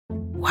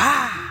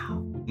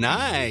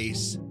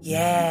Nice.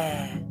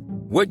 Yeah.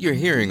 What you're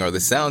hearing are the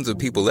sounds of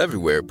people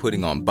everywhere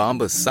putting on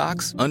Bombas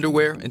socks,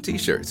 underwear, and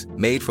T-shirts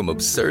made from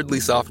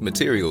absurdly soft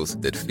materials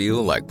that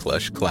feel like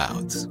plush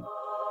clouds.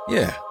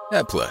 Yeah,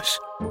 that plush.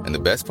 And the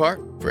best part?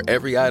 For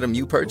every item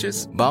you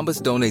purchase,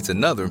 Bombas donates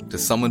another to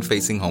someone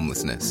facing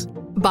homelessness.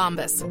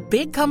 Bombas.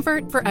 Big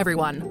comfort for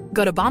everyone.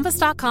 Go to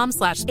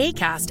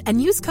bombas.com/ACAST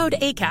and use code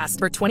ACAST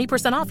for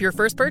 20% off your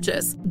first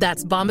purchase.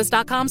 That's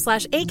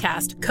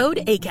bombas.com/ACAST.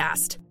 Code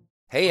ACAST.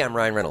 Hey, I'm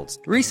Ryan Reynolds.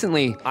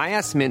 Recently, I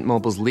asked Mint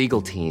Mobile's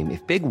legal team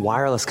if big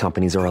wireless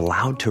companies are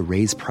allowed to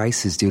raise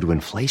prices due to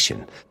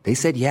inflation. They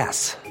said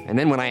yes. And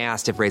then when I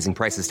asked if raising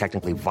prices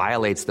technically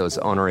violates those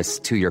onerous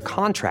two-year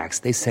contracts,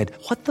 they said,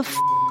 "What the f***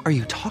 are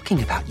you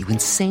talking about, you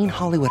insane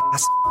Hollywood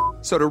ass?"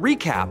 So to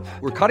recap,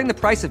 we're cutting the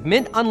price of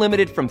Mint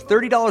Unlimited from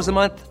 $30 a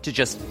month to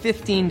just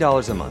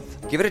 $15 a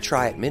month. Give it a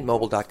try at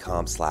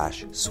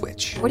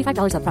mintmobile.com/switch.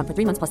 $45 up front for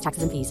 3 months plus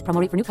taxes and fees.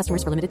 Promo rate for new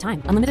customers for limited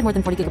time. Unlimited more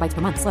than 40 gigabytes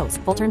per month. Slows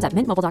full terms at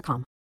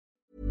mintmobile.com.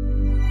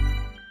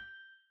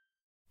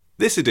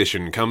 This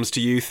edition comes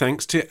to you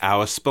thanks to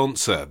our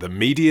sponsor, the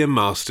Media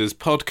Masters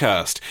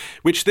podcast,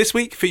 which this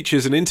week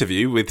features an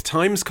interview with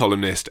Times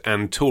columnist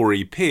and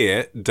Tory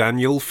peer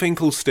Daniel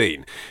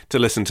Finkelstein. To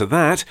listen to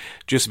that,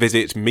 just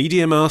visit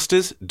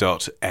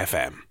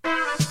MediaMasters.fm.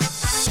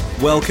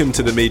 Welcome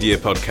to the Media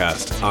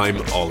Podcast.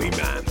 I'm Olly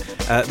Mann.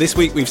 This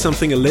week we've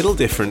something a little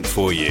different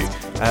for you.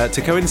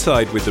 To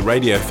coincide with the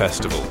Radio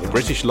Festival, the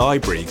British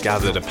Library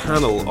gathered a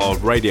panel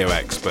of radio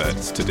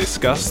experts to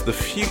discuss the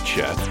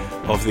future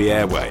of the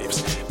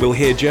airwaves. We'll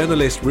hear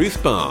journalist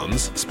Ruth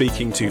Barnes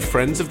speaking to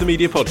friends of the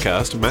Media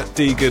Podcast, Matt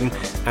Deegan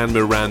and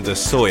Miranda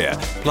Sawyer,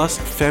 plus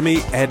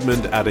Femi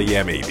Edmund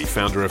Adeyemi, the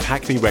founder of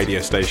Hackney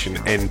radio station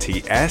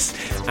NTS,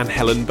 and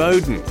Helen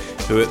Bowden,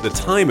 who at the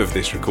time of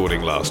this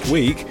recording last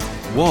week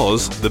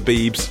was the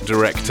Beebs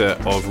Director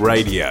of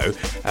Radio.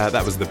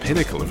 That was the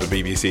pinnacle of a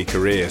BBC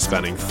career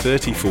spanning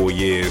 34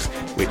 years,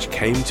 which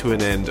came to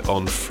an end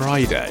on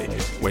Friday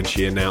when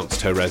she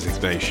announced her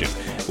resignation.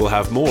 We'll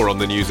have more on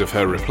the news of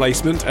her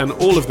replacement and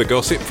all of the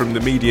gossip from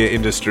the media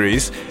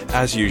industries,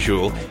 as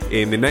usual,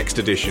 in the next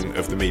edition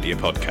of the Media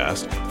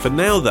Podcast. For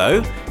now,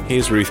 though,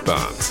 here's Ruth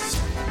Barnes.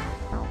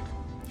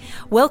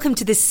 Welcome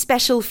to this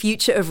special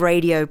Future of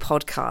Radio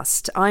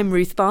podcast. I'm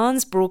Ruth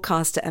Barnes,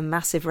 broadcaster and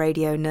massive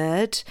radio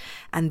nerd,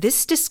 and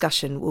this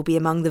discussion will be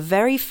among the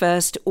very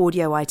first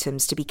audio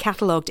items to be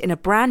catalogued in a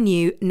brand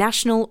new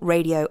National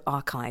Radio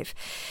Archive.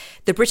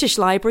 The British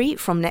Library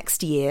from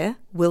next year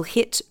will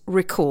hit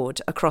record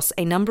across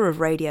a number of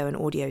radio and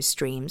audio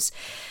streams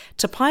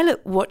to pilot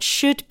what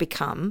should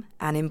become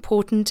an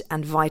important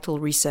and vital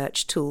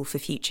research tool for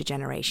future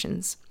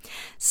generations.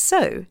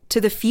 So,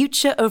 to the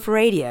future of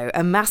radio,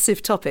 a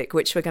massive topic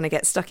which we're going to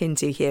get stuck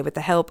into here with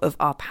the help of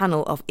our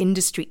panel of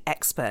industry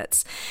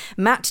experts.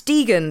 Matt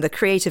Deegan, the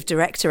creative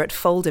director at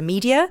Folder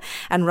Media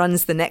and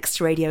runs the Next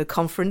Radio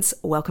Conference.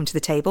 Welcome to the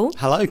table.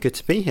 Hello, good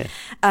to be here.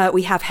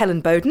 We have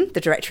Helen Bowden,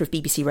 the director of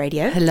BBC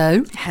Radio.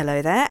 Hello.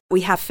 Hello there.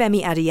 We have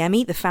Femi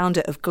Adeyemi, the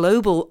founder of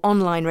global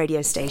online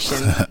radio station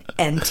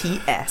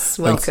NTS.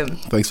 Welcome.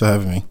 Thanks for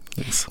having me.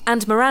 Thanks.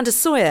 And Miranda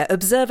Sawyer,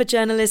 observer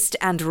journalist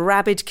and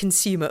rabid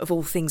consumer of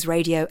all things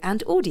radio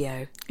and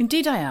audio.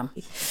 Indeed I am.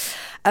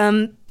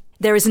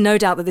 There is no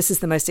doubt that this is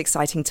the most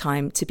exciting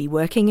time to be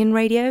working in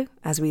radio,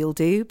 as we all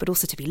do, but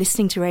also to be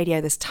listening to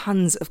radio. There's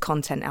tons of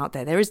content out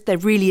there. There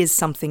really is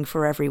something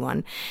for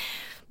everyone.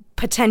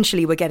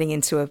 Potentially we're getting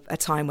into a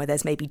time where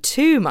there's maybe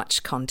too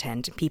much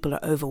content. People are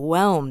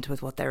overwhelmed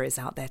with what there is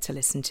out there to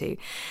listen to.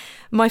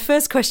 My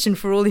first question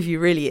for all of you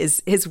really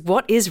is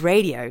what is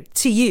radio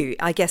to you,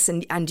 I guess,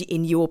 and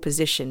in your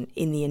position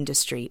in the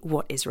industry,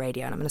 what is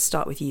radio? And I'm going to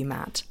start with you,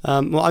 Matt. Well,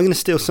 I'm going to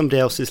steal somebody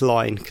else's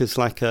line because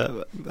I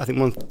think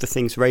one of the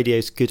things radio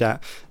is good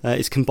at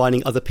is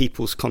combining other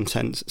people's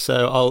content.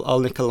 So I'll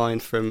nick a line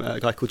from a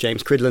guy called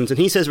James Cridland, and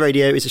he says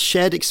radio is a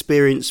shared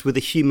experience with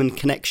a human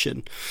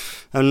connection.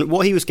 And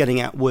what he was getting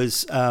at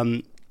was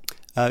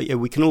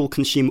we can all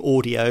consume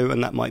audio,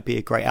 and that might be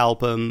a great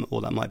album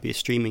or that might be a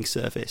streaming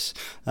service.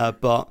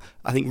 But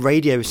I think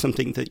radio is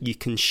something that you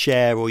can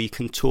share or you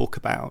can talk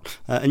about.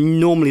 And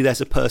normally there's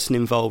a person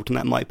involved, and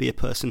that might be a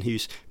person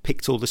who's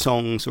picked all the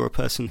songs or a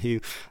person who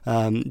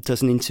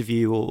does an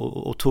interview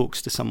or talks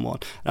to someone.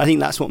 And I think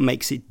that's what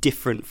makes it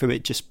different from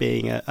it just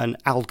being an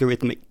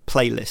algorithmic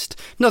playlist.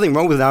 Nothing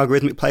wrong with an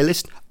algorithmic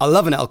playlist. I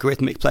love an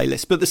algorithmic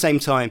playlist. But at the same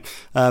time,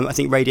 I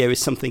think radio is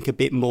something a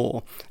bit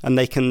more. And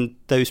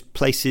those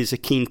places are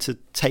keen to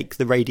take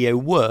the radio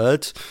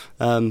word,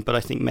 but I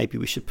think maybe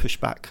we should push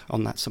back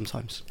on that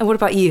sometimes. And what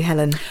about you,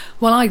 Helen?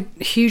 Well, I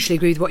hugely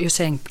agree with what you're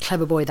saying.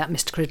 Clever boy, that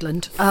Mr.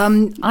 Cridland.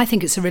 I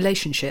think it's a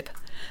relationship.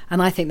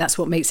 And I think that's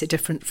what makes it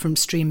different from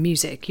streamed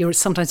music. You're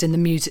sometimes in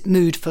the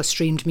mood for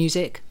streamed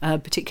music,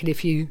 particularly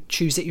if you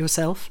choose it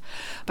yourself.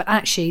 But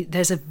actually,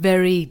 there's a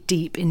very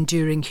deep,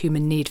 enduring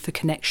human need for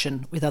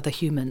connection with other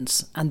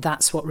humans. And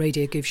that's what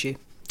radio gives you.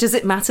 Does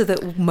it matter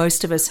that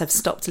most of us have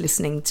stopped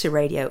listening to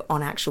radio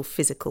on actual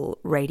physical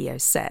radio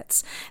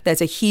sets?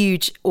 There's a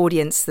huge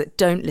audience that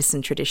don't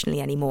listen traditionally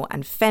anymore,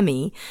 and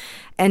Femi,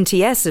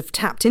 NTS have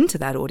tapped into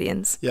that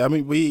audience. Yeah, I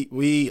mean,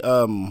 we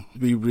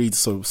read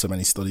so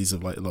many studies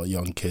of like a lot of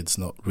young kids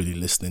not really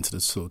listening to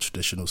the sort of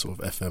traditional sort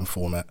of FM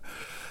format.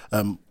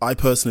 I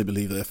personally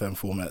believe the FM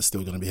format is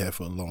still going to be here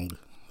for a long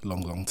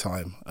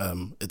time.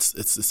 It's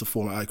the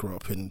format I grew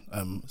up in,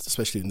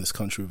 especially in this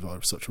country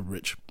with such a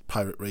rich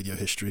pirate radio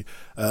history.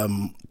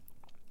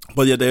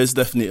 But yeah, there is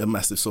definitely a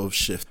massive sort of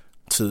shift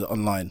to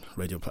online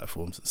radio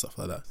platforms and stuff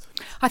like that.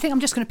 I think I'm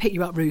just going to pick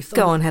you up, Ruth.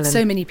 Go on, Helen.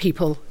 So many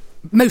people,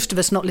 most of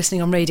us not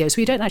listening on radio,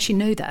 so we don't actually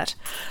know that.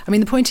 I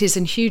mean, the point is,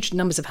 in huge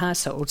numbers of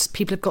households,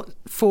 people have got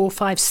 4,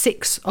 5,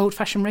 6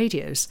 old-fashioned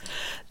radios.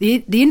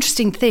 The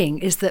interesting thing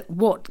is that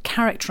what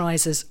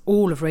characterises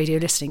all of radio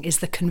listening is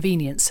the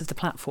convenience of the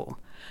platform.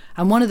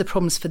 And one of the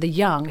problems for the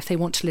young, if they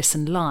want to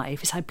listen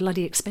live, is how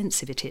bloody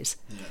expensive it is.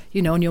 Yeah.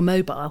 You know, on your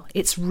mobile,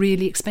 it's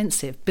really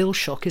expensive. Bill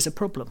shock is a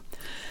problem.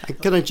 I'm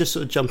going to just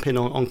sort of jump in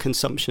on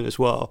consumption as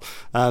well,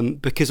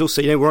 because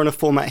also, you know, we're on a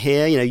format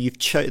here. You know,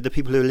 the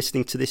people who are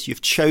listening to this,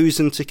 you've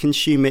chosen to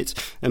consume it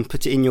and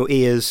put it in your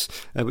ears,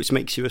 which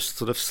makes you a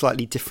sort of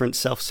slightly different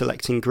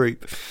self-selecting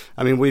group.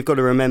 I mean, what we've got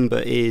to remember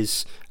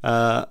is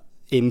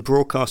in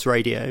broadcast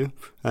radio,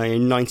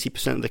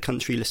 90% of the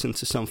country listen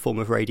to some form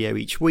of radio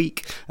each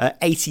week.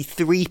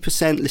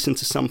 83% listen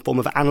to some form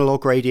of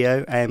analogue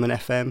radio, AM and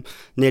FM.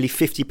 Nearly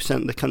 50%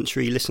 of the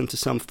country listen to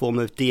some form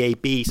of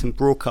DAB, some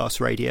broadcast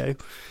radio.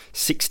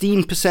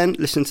 16%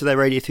 listen to their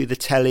radio through the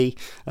telly,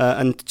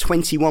 and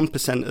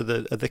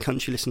 21% of the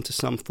country listen to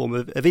some form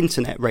of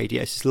internet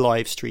radio. This is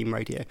live stream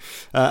radio.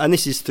 And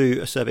this is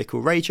through a survey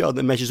called Radar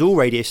that measures all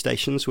radio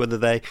stations, whether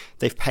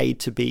they've paid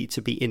to be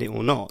in it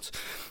or not.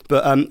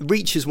 But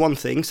reach is one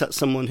thing, so that's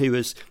someone who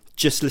has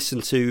just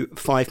listened to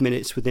 5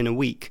 minutes within a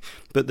week.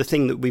 But the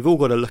thing that we've all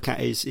got to look at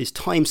is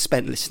time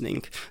spent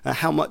listening.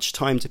 How much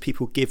time do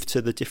people give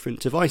to the different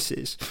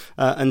devices?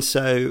 And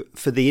so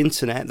for the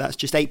internet, that's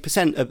just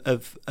 8%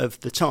 of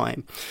the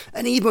time.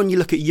 And even when you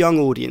look at young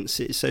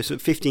audiences, so sort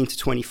of 15 to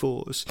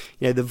 24s,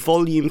 you know, the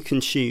volume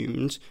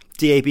consumed,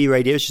 DAB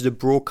radio, which is a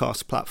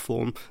broadcast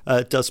platform,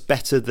 does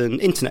better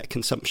than internet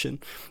consumption.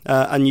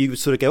 And you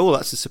sort of go, oh,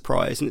 that's a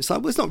surprise. And it's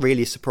like, well, it's not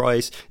really a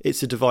surprise.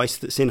 It's a device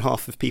that's in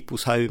half of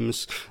people's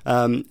homes,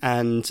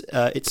 and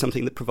it's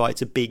something that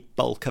provides a big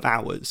bulk of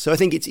hours. So I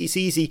think it's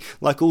easy,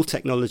 like all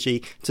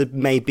technology, to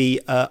maybe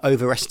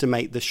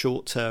overestimate the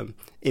short-term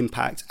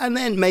impact and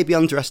then maybe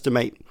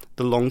underestimate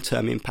the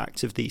long-term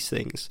impact of these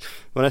things.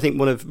 But I think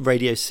one of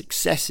radio's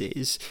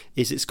successes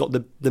is it's got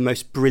the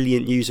most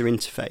brilliant user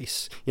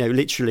interface. You know,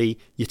 literally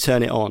you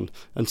turn it on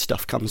and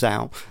stuff comes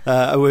out.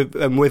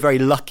 And we're very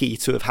lucky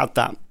to have had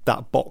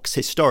that box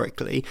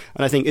historically.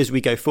 And I think as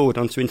we go forward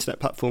onto internet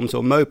platforms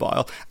or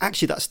mobile,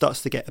 actually that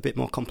starts to get a bit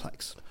more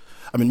complex.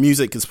 I mean,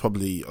 music is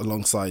probably,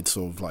 alongside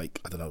sort of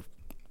like, I don't know,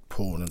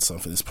 porn and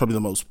something, it's probably the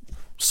most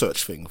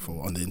search thing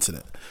for on the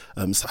internet.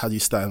 So how do you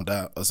stand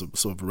out as a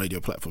sort of a radio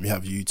platform? You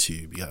have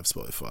YouTube, you have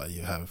Spotify,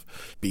 you have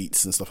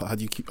Beats and stuff. How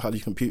do you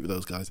compete with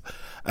those guys?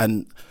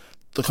 And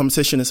the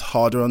competition is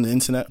harder on the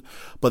internet.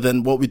 But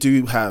then what we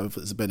do have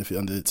as a benefit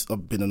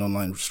of being an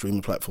online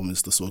streaming platform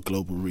is the sort of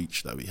global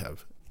reach that we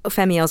have.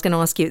 Femi, I was going to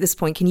ask you at this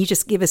point, can you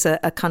just give us a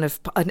kind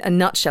of a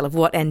nutshell of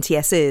what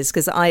NTS is?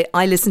 Because I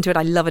listen to it,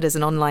 I love it as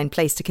an online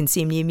place to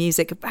consume new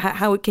music.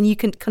 How can you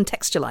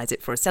contextualise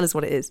it for us? Tell us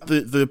what it is.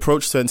 The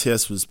approach to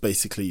NTS was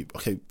basically,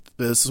 okay,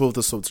 there's sort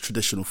of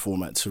traditional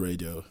format to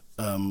radio.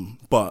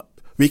 But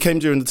we came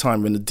during the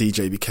time when the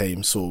DJ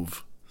became sort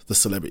of the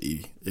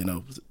celebrity. You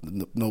know,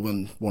 no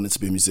one wanted to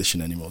be a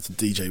musician anymore. The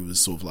DJ was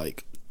sort of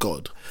like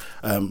God.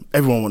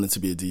 Everyone wanted to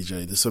be a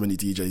DJ. There's so many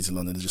DJs in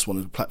London that just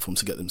wanted a platform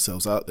to get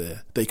themselves out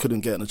there. They couldn't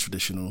get in a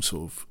traditional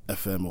sort of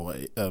FM or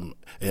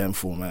AM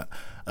format.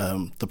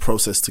 The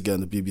process to get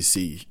in the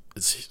BBC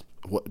is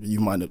what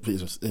you might not,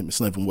 it's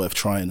not even worth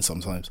trying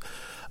sometimes,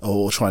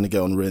 or trying to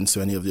get on RINs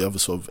to any of the other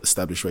sort of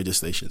established radio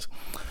stations.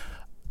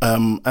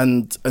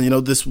 And you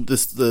know,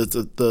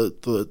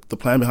 the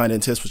plan behind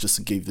NTS was just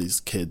to give these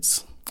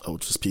kids, or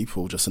just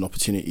people, just an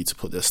opportunity to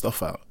put their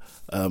stuff out.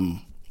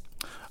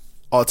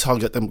 Our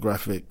target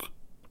demographic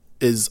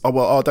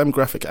our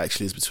demographic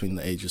actually is between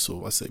the ages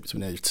of, I say, between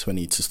the age of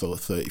 20 to sort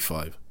of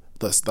 35.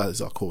 That is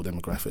our core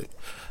demographic.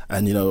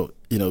 And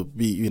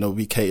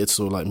we cater to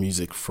sort of like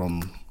music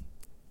from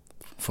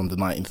the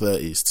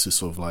 1930s to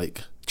sort of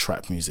like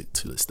trap music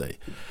to this day.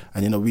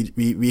 And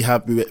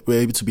we're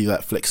able to be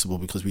that flexible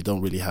because we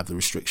don't really have the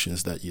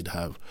restrictions that you'd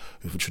have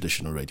with a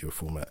traditional radio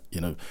format.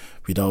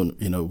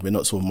 We're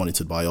not sort of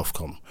monitored by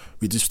Ofcom.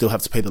 We do still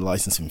have to pay the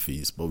licensing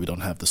fees, but we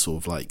don't have the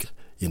sort of like,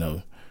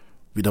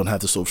 we don't have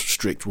the sort of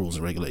strict rules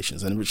and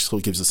regulations, and which sort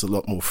of gives us a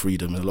lot more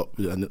freedom and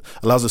it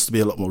allows us to be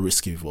a lot more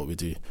risky with what we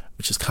do,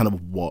 which is kind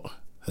of what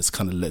has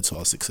kind of led to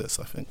our success,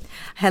 I think.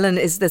 Helen,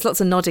 there's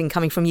lots of nodding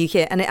coming from you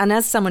here. And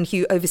as someone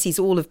who oversees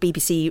all of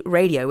BBC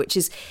Radio, which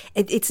is,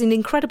 it's an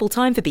incredible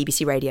time for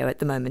BBC Radio at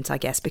the moment, I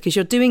guess, because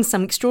you're doing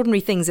some extraordinary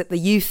things at the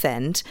youth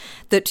end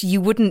that you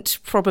wouldn't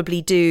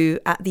probably do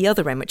at the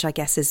other end, which I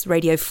guess is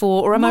Radio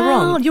 4, or am I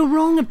wrong? Well, you're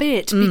wrong a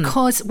bit,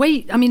 because,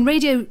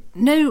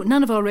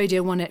 none of our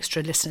Radio 1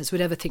 Extra listeners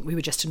would ever think we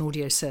were just an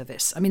audio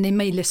service. I mean, they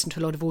may listen to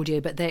a lot of audio,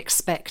 but they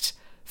expect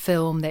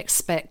film, they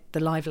expect the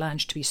live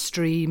lounge to be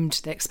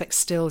streamed, they expect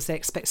stills, they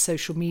expect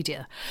social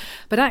media.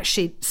 But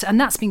actually, and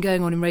that's been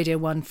going on in Radio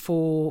 1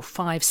 for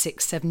 5,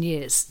 6, 7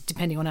 years,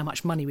 depending on how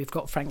much money we've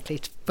got,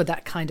 frankly, for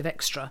that kind of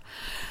extra.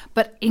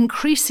 But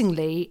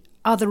increasingly,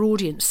 other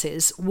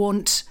audiences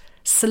want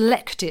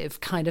selective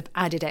kind of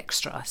added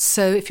extra.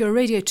 So if you're a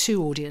Radio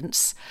 2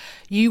 audience,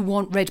 you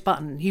want red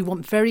button, you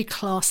want very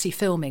classy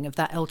filming of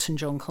that Elton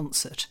John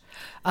concert.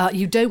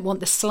 You don't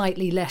want the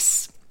slightly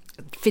less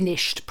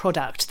finished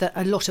product that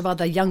a lot of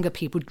other younger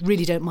people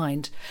really don't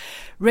mind.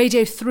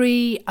 Radio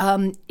 3,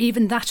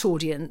 even that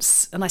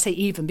audience, and I say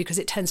even because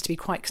it tends to be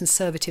quite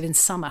conservative in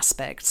some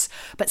aspects,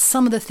 but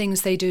some of the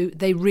things they do,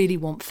 they really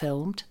want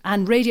filmed.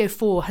 And Radio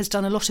 4 has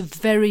done a lot of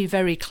very,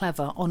 very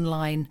clever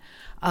online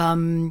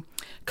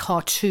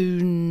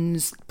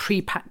cartoons,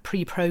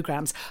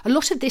 pre-programs. A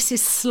lot of this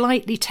is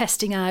slightly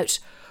testing out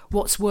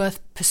what's worth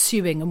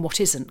pursuing and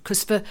what isn't,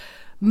 because for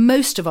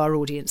most of our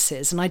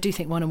audiences, and I do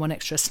think 1&1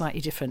 Extra is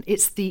slightly different,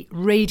 it's the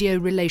radio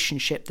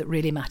relationship that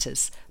really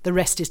matters. The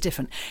rest is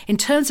different. In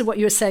terms of what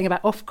you were saying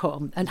about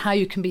Ofcom and how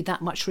you can be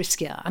that much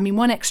riskier, I mean,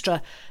 1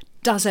 Extra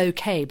does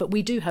okay, but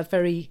we do have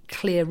very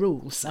clear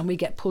rules and we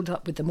get pulled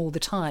up with them all the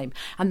time.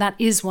 And that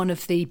is one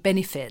of the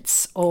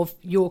benefits of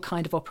your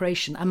kind of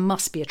operation and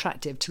must be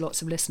attractive to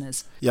lots of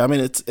listeners. Yeah, I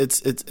mean, it's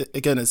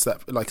again, it's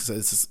that, like I said,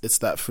 it's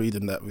that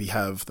freedom that we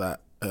have,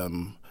 that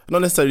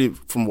not necessarily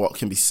from what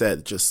can be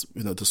said, just,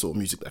 you know, the sort of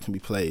music that can be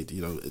played.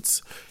 You know,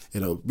 it's, you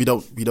know, we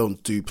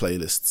don't do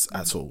playlists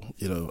at all.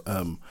 You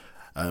know,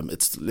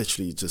 it's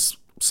literally just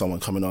someone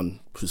coming on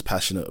who's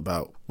passionate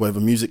about whatever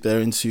music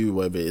they're into,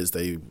 whatever it is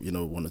they, you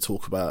know, want to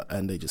talk about,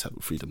 and they just have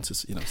the freedom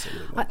to, you know, say what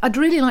they want. I'd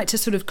really like to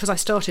sort of, because I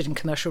started in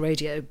commercial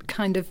radio,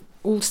 kind of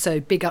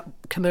also big up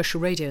commercial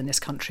radio in this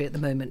country at the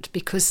moment,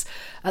 because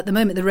at the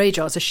moment the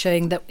radars are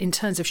showing that in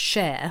terms of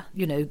share,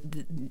 you know,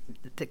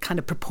 the kind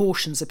of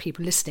proportions of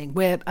people listening,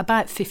 we're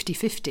about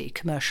 50-50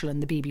 commercial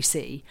and the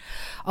BBC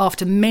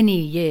after many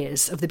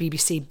years of the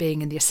BBC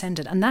being in the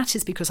ascendant. And that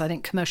is because I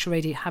think commercial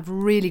radio have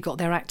really got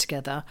their act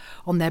together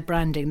on their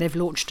branding. They've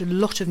launched a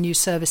lot of new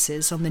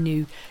services on the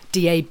new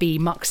DAB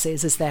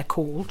muxes, as they're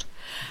called,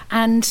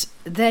 and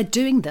they're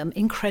doing them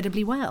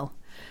incredibly well.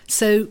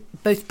 So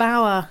both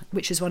Bauer,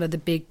 which is one of the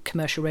big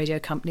commercial radio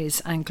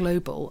companies, and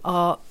Global,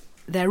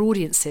 their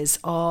audiences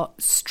are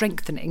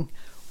strengthening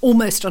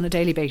almost on a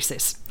daily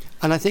basis.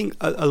 And I think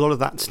a lot of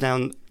that's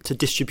down to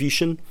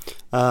distribution,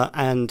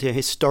 and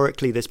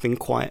historically there's been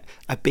quite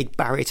a big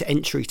barrier to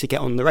entry to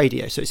get on the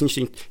radio. So it's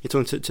interesting, you're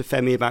talking to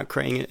Femi about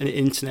creating an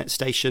internet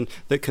station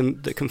that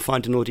can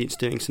find an audience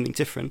doing something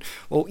different.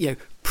 Well, you know,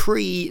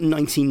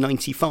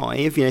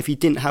 pre-1995, you know, if you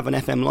didn't have an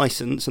FM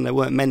licence, and there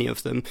weren't many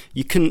of them,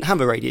 you couldn't have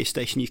a radio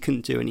station, you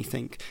couldn't do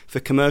anything. For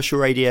commercial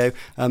radio,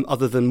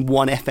 other than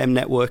one FM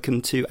network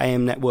and 2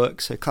 AM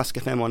networks, so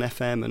Classic FM on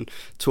FM and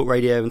Talk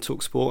Radio and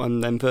Talk Sport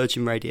and then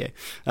Virgin Radio,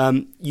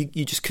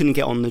 you just couldn't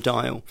get on the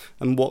dial.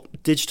 And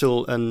what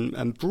digital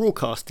and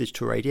broadcast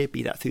digital radio,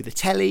 be that through the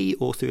telly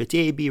or through a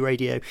DAB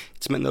radio,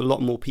 it's meant that a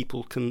lot more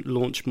people can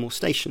launch more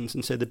stations.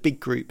 And so the big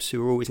groups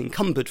who are always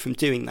encumbered from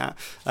doing that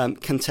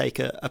can take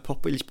a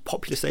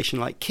popular station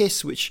like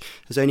KISS, which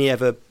has only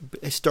ever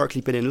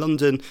historically been in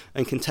London,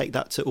 and can take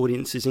that to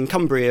audiences in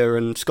Cumbria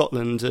and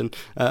Scotland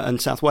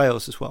and South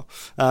Wales as well.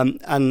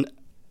 And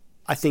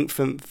I think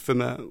from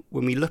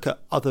when we look at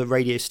other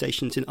radio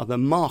stations in other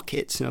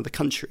markets, in other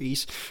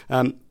countries,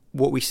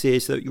 what we see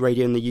is that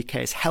radio in the UK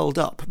is held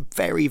up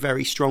very,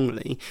 very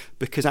strongly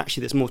because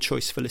actually there's more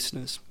choice for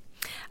listeners.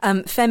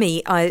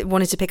 Femi, I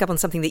wanted to pick up on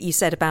something that you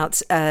said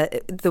about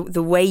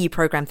the way you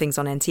program things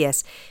on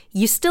NTS.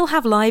 You still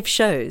have live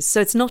shows,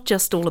 so it's not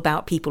just all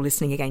about people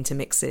listening again to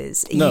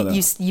mixes. No.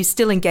 You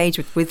still engage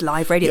with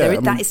live radio.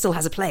 That still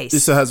has a place. It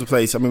still has a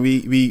place. I mean,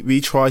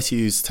 we try to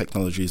use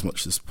technology as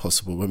much as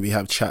possible when we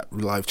have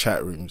live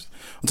chat rooms.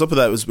 On top of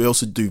that, we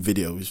also do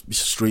video. We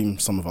stream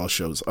some of our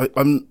shows.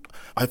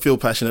 I feel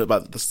passionate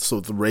about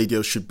the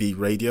radio should be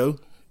radio,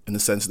 in the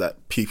sense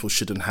that people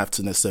shouldn't have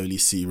to necessarily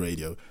see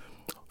radio.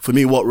 For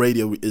me, what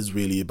radio is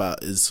really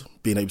about is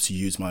being able to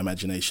use my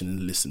imagination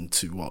and listen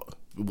to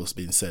what's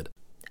being said.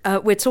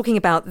 We're talking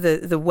about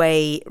the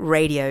way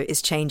radio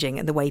is changing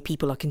and the way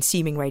people are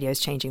consuming radio is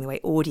changing, the way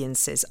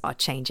audiences are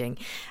changing.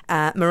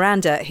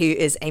 Miranda, who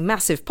is a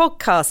massive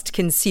podcast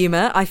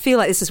consumer, I feel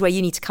like this is where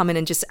you need to come in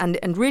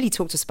and really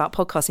talk to us about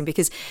podcasting,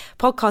 because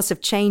podcasts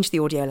have changed the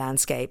audio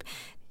landscape.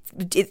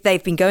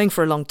 They've been going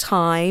for a long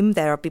time.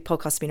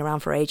 Podcasts have been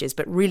around for ages,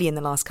 but really in the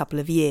last couple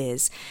of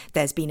years,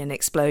 there's been an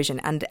explosion,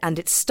 and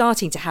it's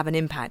starting to have an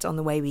impact on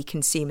the way we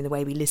consume and the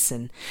way we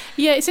listen.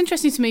 Yeah, it's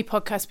interesting to me,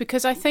 podcasts,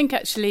 because I think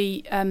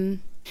actually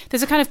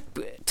There's a kind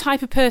of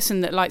type of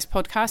person that likes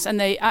podcasts, and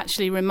they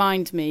actually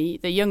remind me,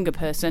 the younger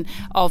person,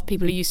 of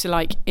people who used to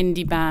like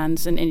indie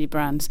bands and indie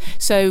brands.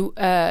 So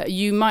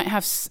you might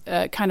have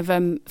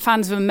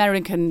fans of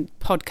American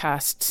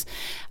podcasts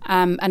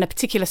and a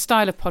particular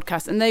style of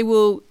podcast, and they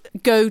will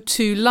go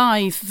to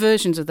live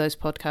versions of those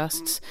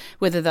podcasts,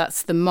 whether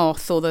that's The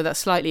Moth, although that's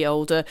slightly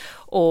older,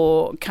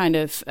 or kind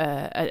of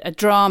a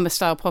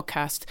drama-style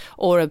podcast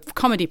or a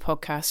comedy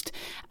podcast,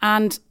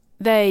 and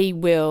they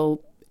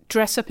will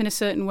dress up in a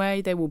certain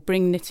way, they will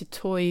bring knitted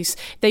toys.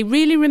 They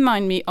really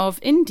remind me of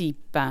indie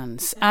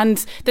bands.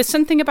 And there's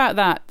something about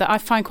that I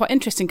find quite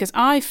interesting, because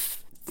I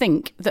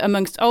think that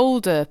amongst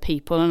older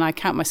people, and I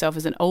count myself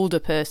as an older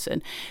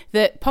person,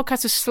 that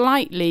podcasts have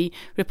slightly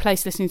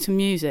replaced listening to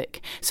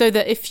music. So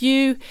that if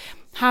you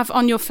have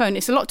on your phone,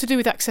 it's a lot to do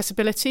with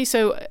accessibility.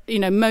 So,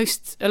 a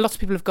lot of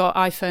people have got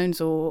iPhones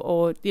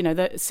or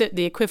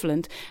the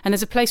equivalent, and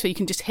there's a place where you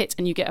can just hit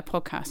and you get a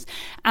podcast.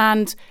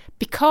 And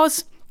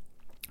because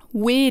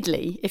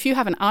weirdly, if you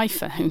have an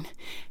iPhone,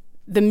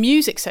 the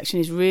music section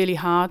is really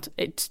hard.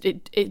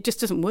 It just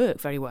doesn't work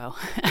very well.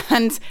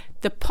 And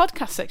the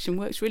podcast section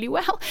works really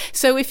well.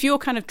 So if you're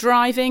kind of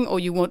driving, or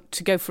you want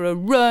to go for a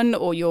run,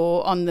 or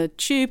you're on the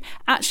tube,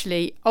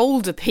 actually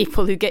older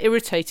people who get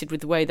irritated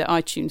with the way that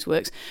iTunes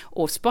works,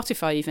 or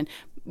Spotify even,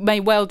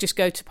 may well just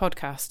go to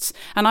podcasts.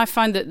 And I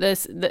find that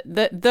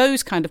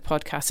those kind of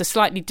podcasts are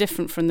slightly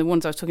different from the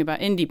ones I was talking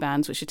about, indie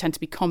bands, which tend to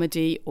be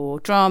comedy or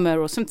drama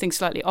or something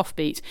slightly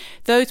offbeat.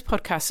 Those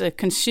podcasts are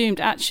consumed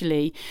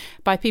actually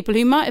by people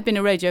who might have been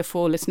a Radio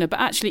 4 listener, but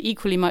actually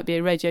equally might be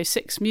a Radio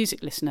 6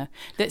 music listener.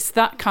 That's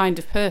that kind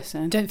of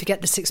person. Don't forget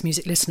the 6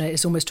 music listener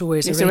is almost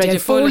always a Radio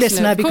 4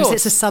 listener, because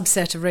it's a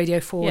subset of Radio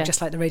 4,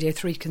 just like the Radio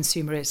 3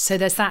 consumer is. So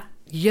there's that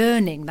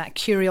yearning, that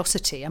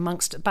curiosity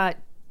amongst about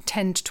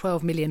 10 to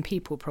 12 million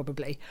people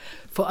probably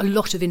for a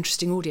lot of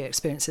interesting audio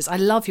experiences. I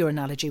love your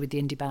analogy with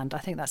the indie band. I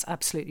think that's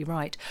absolutely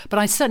right. But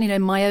I certainly know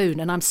my own,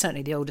 and I'm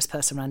certainly the oldest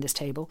person around this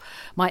table,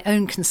 my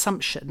own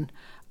consumption.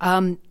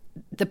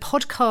 The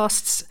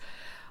podcasts,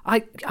 I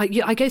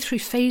go through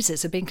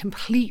phases of being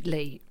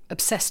completely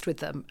obsessed with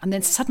them, and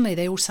then suddenly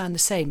they all sound the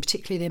same,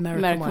 particularly the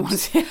American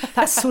ones.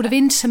 That sort of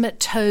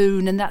intimate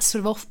tone and that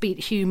sort of offbeat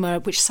humour,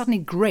 which suddenly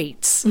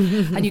grates,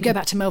 and you go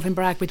back to Melvin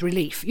Bragg with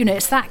relief.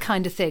 It's that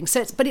kind of thing.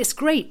 So, but it's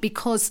great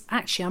because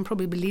actually I'm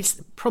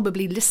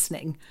probably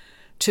listening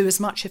to as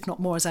much, if not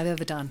more, as I've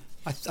ever done.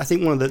 I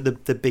think one of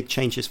the big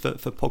changes for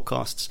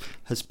podcasts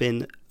has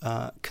been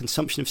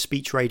consumption of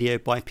speech radio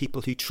by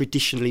people who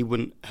traditionally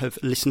wouldn't have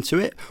listened to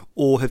it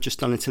or have just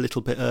done it a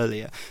little bit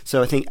earlier.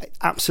 So I think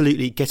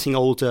absolutely getting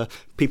older,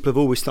 people have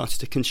always started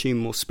to consume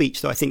more speech.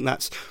 So I think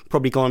that's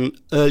probably gone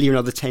earlier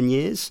another 10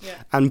 years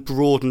and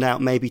broadened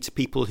out maybe to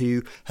people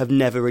who have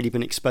never really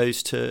been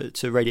exposed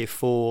to Radio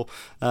 4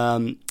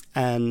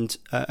 and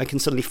I can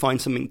suddenly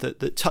find something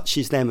that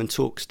touches them and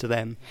talks to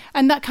them.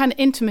 And that kind of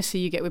intimacy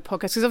you get with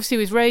podcasts, because obviously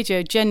with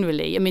radio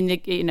generally, I mean,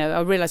 I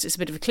realise it's a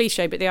bit of a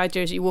cliche, but the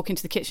idea is that you walk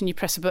into the kitchen, you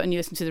press a button, you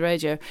listen to the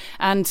radio,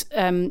 and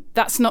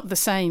that's not the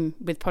same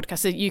with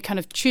podcasts. You kind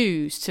of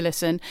choose to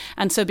listen,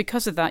 and so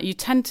because of that, you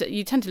tend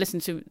to listen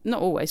to,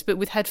 not always, but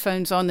with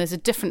headphones on, there's a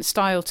different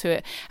style to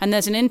it, and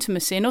there's an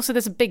intimacy, and also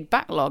there's a big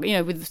backlog,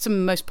 with some of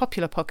the most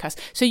popular podcasts.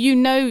 So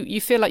you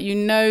feel like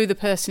the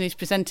person who's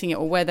presenting it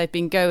or where they've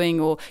been going,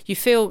 or you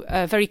feel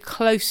very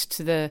close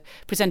to the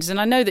presenters.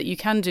 And I know that you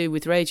can do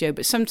with radio,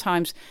 but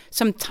sometimes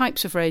some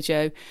types of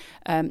radio,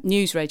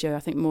 news radio, I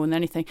think more than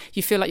anything,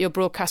 you feel like you're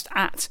broadcast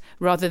at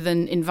rather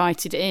than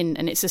invited in,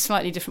 and it's a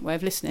slightly different way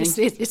of listening.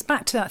 It's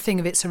back to that thing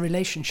of it's a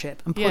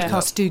relationship, and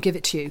podcasts do give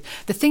it to you.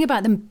 The thing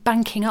about them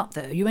banking up,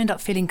 though, you end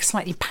up feeling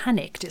slightly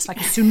panicked. It's like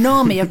a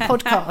tsunami of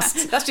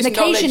podcasts. That's just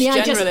occasionally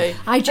generally.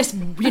 I just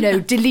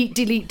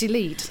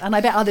delete, and I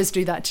bet others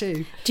do that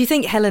too. Do you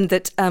think, Helen,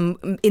 that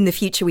in the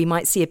future we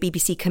might see a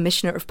BBC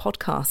Commissioner of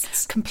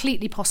Podcasts?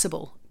 Completely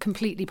possible.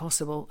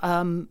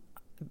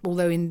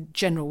 Although in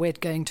general we're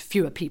going to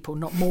fewer people,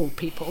 not more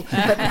people,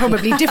 but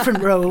probably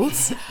different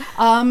roles.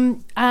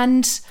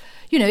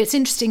 It's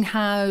interesting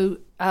how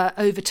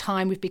over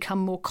time we've become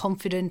more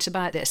confident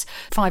about this.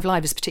 5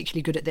 Live is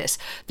particularly good at this.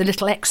 The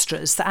little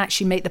extras that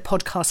actually make the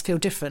podcast feel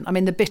different. I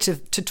mean, the bit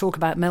to talk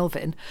about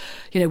Melvin,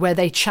 where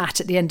they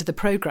chat at the end of the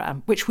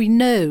programme, which we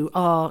know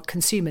our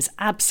consumers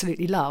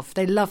absolutely love.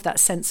 They love that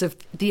sense of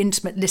the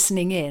intimate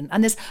listening in.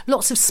 And there's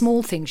lots of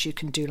small things you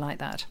can do like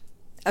that.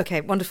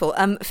 Okay, wonderful.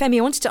 Femi, I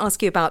wanted to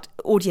ask you about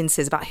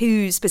audiences, about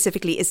who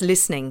specifically is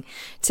listening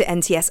to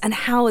NTS and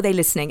how are they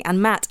listening?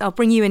 And Matt, I'll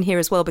bring you in here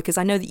as well, because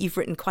I know that you've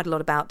written quite a lot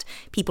about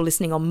people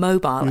listening on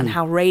mobile and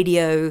how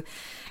radio,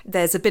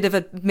 there's a bit of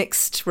a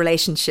mixed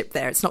relationship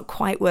there. It's not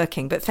quite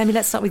working. But Femi,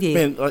 let's start with you.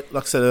 I mean, like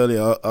I said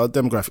earlier, our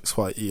demographic's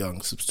quite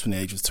young, so between the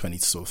ages of 20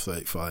 to sort of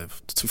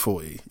 35 to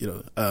 40,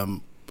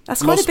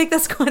 That's quite a big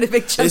chunk of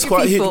people. It's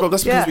quite huge, but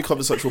that's because we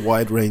cover such a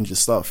wide range of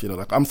stuff.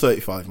 Like I'm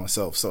 35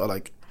 myself,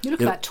 so you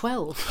look about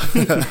 12.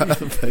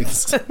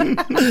 Thanks.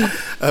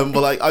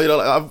 But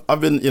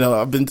I've been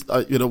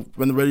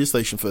when the radio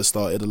station first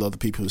started, a lot of the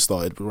people who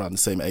started were around the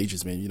same age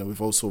as me.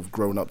 We've all sort of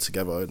grown up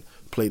together and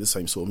played the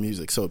same sort of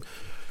music. So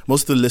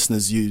most of the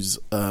listeners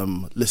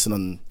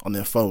listen on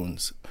their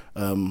phones,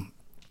 and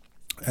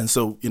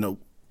so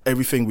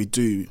everything we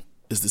do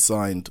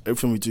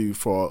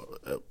for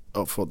the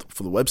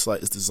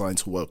website is designed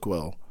to work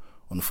well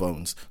on the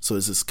phones, so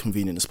it's as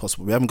convenient as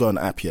possible. We haven't got an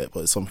app yet, but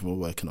it's something we're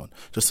working on,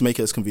 just to make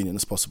it as convenient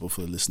as possible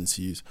for the listeners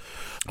to use.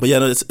 But yeah,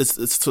 no, it's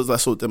that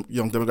sort of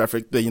young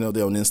demographic. They're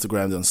on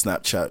Instagram, they're on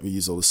Snapchat. We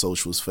use all the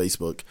socials,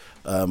 Facebook.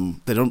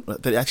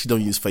 They actually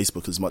don't use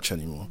Facebook as much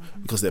anymore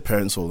because their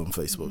parents are all on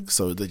Facebook,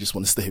 so they just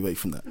want to stay away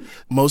from that.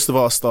 Most of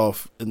our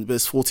staff, and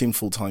there's 14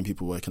 full-time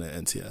people working at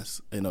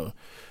NTS.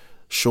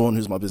 Sean,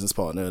 who's my business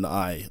partner, and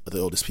I are the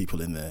oldest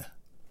people in there.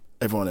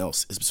 Everyone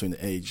else is between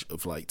the age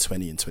of like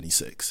 20 and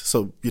 26.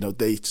 So,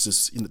 they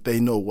just, they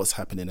know what's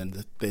happening,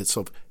 and they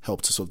sort of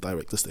help to sort of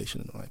direct the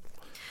station in the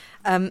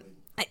right.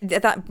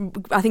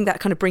 I think that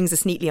kind of brings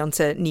us neatly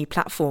onto new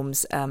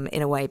platforms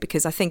in a way,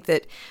 because I think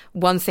that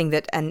one thing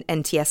that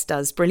NTS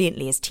does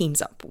brilliantly is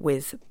teams up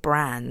with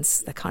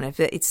brands. The kind of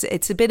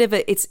it's a bit of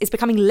it's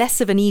becoming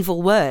less of an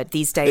evil word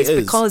these days,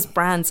 because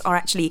brands are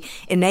actually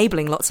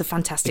enabling lots of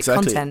fantastic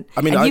content.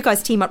 I mean, and you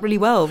guys team up really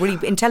well,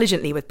 really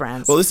intelligently with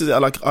brands. Well, this is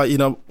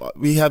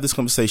we have this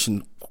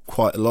conversation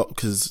quite a lot,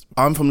 because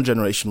I'm from a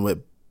generation where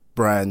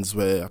brands,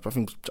 where I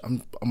think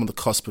I'm on the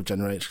cusp of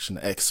generation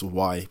X or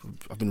Y.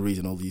 I've been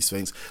reading all these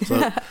things.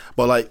 So,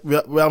 but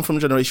I'm from a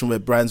generation where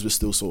brands were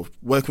still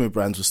working with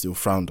brands was still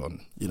frowned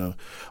on,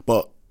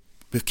 But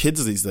with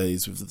kids these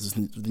days, with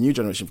the new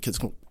generation of kids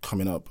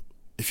coming up,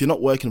 if you're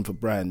not working for a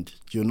brand,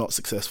 you're not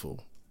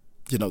successful.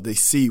 They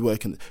see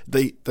working.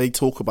 They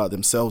talk about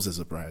themselves as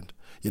a brand.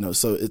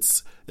 So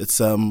it's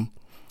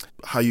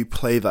how you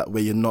play that,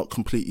 where you're not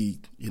completely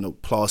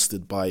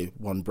plastered by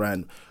one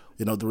brand.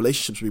 The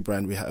relationships with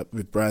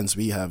brands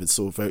we have,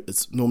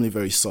 it's normally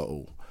very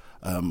subtle.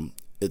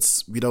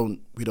 We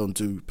don't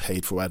do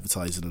paid for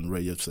advertising on the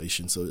radio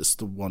station, so it's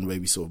the one way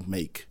we sort of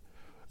make.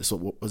 It's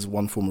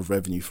one form of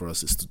revenue for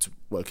us is to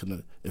work on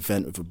an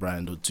event with a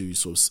brand, or do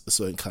sort of a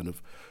certain kind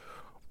of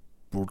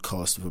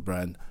broadcast of a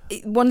brand.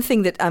 One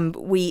thing that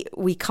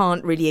we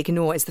can't really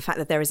ignore is the fact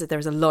that there is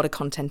a lot of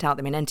content out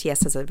there. I mean,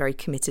 NTS has a very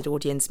committed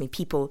audience. I mean,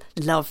 people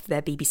love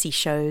their BBC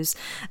shows.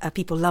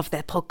 People love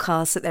their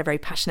podcasts that they're very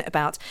passionate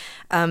about.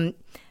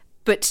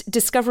 But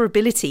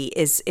discoverability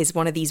is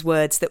one of these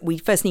words that we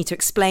first need to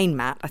explain,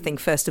 Matt, I think,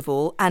 first of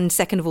all. And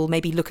second of all,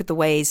 maybe look at the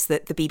ways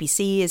that the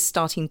BBC is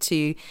starting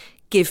to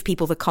give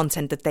people the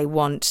content that they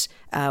want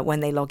when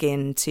they log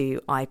in to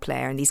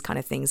iPlayer and these kind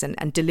of things,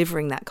 and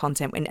delivering that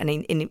content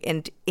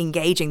and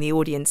engaging the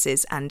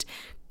audiences and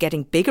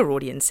getting bigger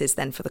audiences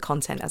then for the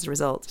content as a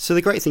result. So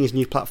the great thing is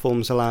new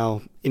platforms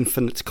allow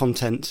infinite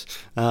content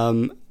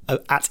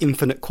at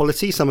infinite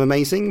quality, some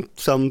amazing,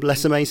 some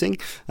less amazing,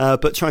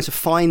 but trying to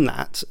find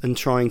that and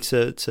trying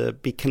to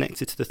be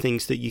connected to the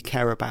things that you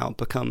care about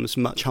becomes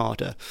much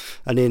harder.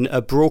 And in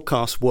a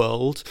broadcast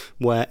world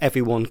where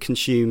everyone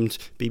consumed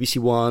BBC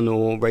One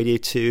or Radio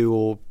 2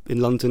 or in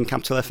London,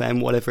 Capital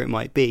FM, whatever it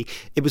might be,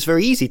 it was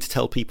very easy to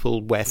tell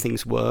people where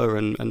things were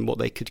and what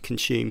they could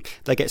consume.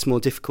 That gets more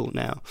difficult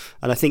now.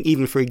 And I think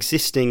even for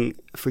existing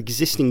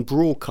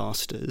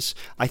broadcasters,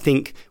 I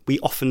think we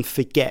often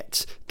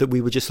forget that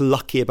we were just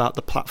lucky about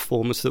the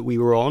platforms that we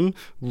were on,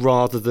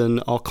 rather than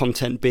our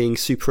content being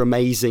super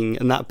amazing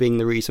and that being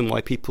the reason why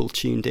people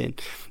tuned in.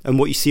 And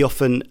what you see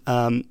often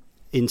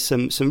in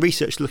some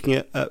research looking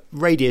at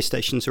radio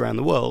stations around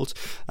the world,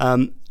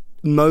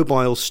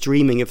 mobile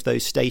streaming of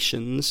those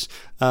stations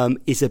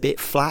is a bit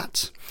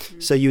flat.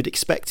 So you'd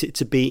expect it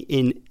to be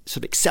in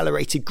sort of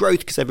accelerated growth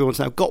because everyone's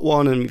now got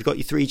one, and you've got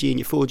your 3G and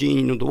your 4G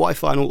and the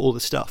Wi-Fi and all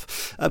the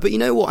stuff. But you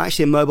know what?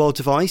 Actually, a mobile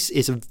device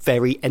is a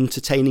very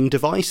entertaining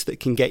device that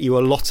can get you a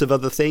lot of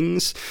other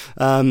things,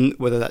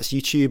 whether that's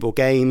YouTube or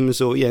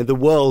games, or the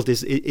world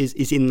is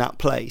in that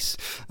place.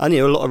 And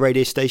a lot of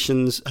radio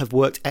stations have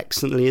worked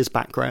excellently as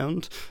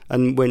background.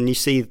 And when you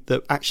see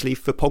that actually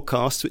for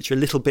podcasts, which are a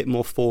little bit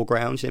more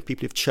foreground,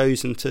 people have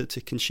chosen to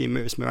consume,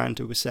 as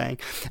Miranda was saying,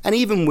 and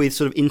even with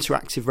sort of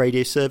interactive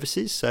radio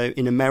services. So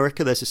in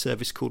America, there's a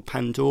service called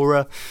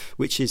Pandora,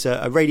 which is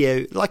a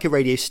radio, like a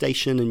radio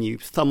station, and you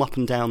thumb up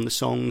and down the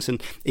songs,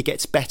 and it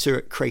gets better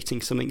at creating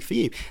something for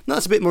you. And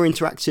that's a bit more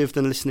interactive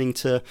than listening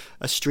to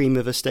a stream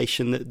of a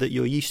station that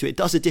you're used to. It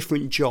does a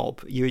different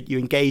job. You're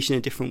engaged in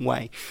a different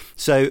way.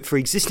 So for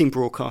existing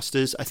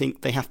broadcasters, I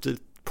think they have to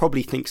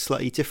probably think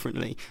slightly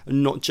differently,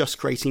 and not just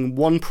creating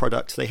one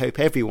product they hope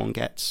everyone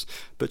gets,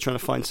 but trying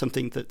to find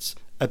something that's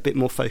a bit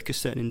more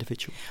focused at an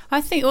individual.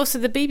 I think also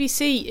the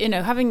BBC,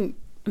 having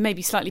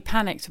maybe slightly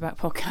panicked about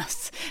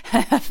podcasts,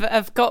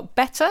 have got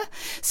better.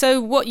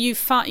 So what you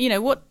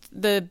find, what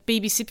the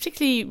BBC,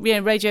 particularly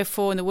Radio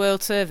 4 and the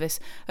World Service,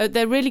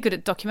 they're really good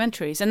at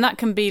documentaries, and that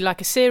can be like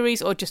a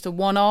series or just a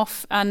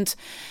one-off. And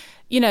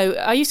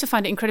I used to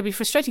find it incredibly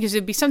frustrating because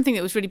it'd be something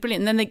that was really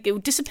brilliant and then it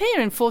would disappear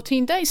in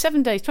 14 days,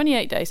 7 days,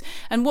 28 days.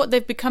 And what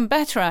they've become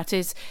better at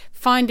is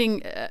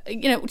finding,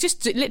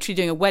 just literally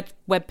doing a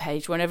web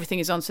page where everything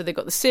is on. So they've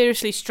got the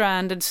Seriously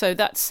strand, and so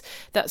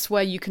that's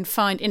where you can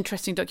find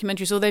interesting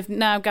documentaries. Or they've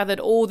now gathered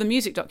all the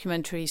music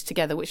documentaries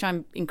together, which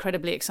I'm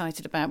incredibly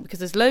excited about because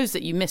there's loads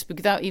that you miss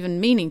without even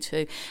meaning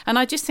to. And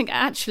I just think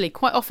actually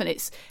quite often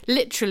it's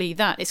literally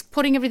that. It's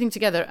putting everything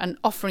together and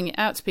offering it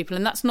out to people.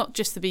 And that's not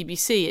just the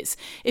BBC. It's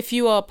if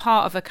you are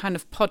part of a kind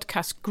of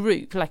podcast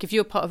group, like if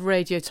you're part of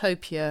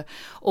Radiotopia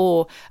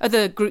or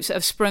other groups that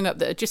have sprung up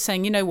that are just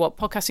saying, you know what,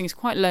 podcasting is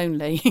quite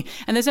lonely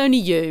and there's only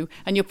you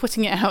and you're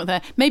putting it out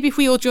there. Maybe if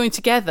we all join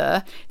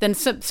together, then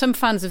some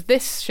fans of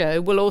this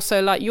show will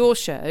also like your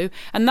show.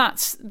 And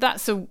that's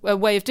a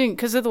way of doing it,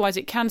 because otherwise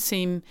it can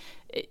seem...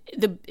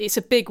 it's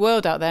a big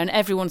world out there and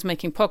everyone's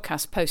making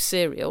podcasts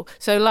post-serial.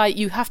 So like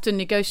you have to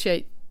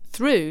negotiate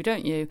through,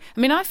 don't you? I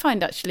mean, I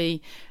find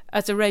actually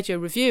as a radio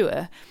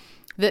reviewer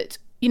that,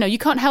 you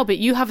can't help it.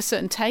 You have a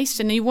certain taste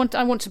and I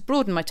want to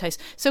broaden my taste.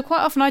 So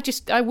quite often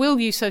I will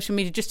use social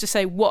media just to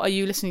say, what are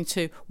you listening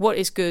to? What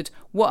is good?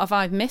 What have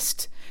I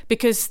missed?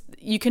 Because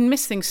you can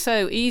miss things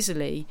so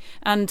easily.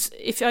 And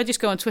if I just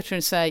go on Twitter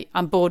and say,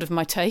 I'm bored of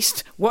my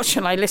taste, what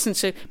shall I listen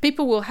to?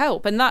 People will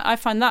help. And that I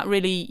find that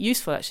really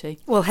useful, actually.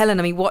 Well,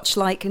 Helen, watch,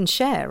 like and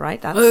share, right?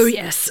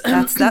 Yes.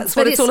 That's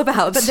what it's all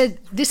about. But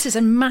this is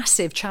a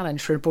massive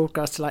challenge for a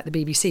broadcaster like the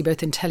BBC,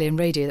 both in telly and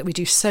radio, that we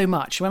do so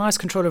much. When I was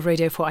controller of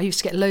Radio 4, I used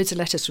to get loads of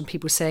letters from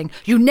people saying,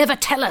 you never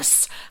tell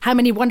us how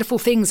many wonderful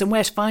things and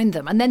where to find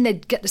them. And then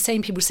they'd get the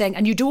same people saying,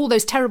 and you do all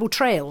those terrible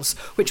trails,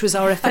 which was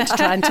our effort to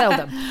try and tell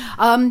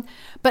them.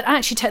 But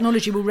actually,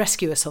 technology will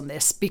rescue us on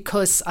this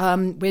because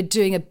we're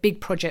doing a big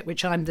project,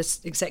 which I'm the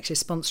executive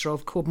sponsor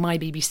of, called My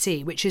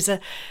BBC, which is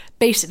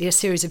basically a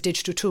series of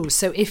digital tools.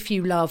 So if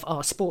you love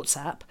our sports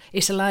app,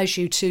 it allows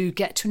you to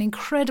get to an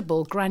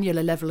incredible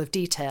granular level of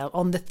detail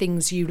on the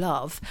things you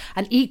love.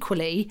 And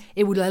equally,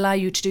 it will allow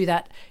you to do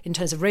that in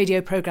terms of radio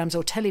programmes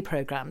or telly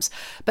programmes.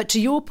 But to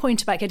your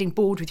point about getting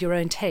bored with your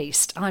own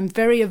taste, I'm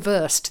very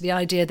averse to the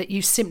idea that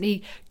you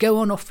simply go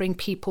on offering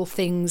people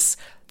things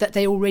that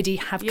they already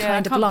have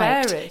kind of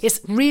liked. It's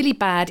really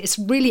bad. It's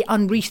really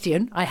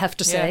unreithian, I have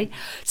to say. Yeah.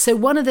 So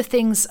one of the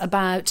things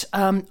about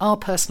our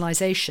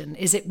personalisation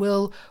is it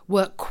will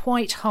work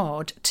quite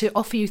hard to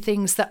offer you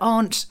things that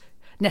aren't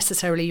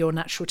necessarily your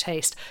natural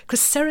taste, because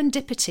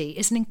serendipity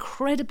is an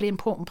incredibly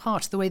important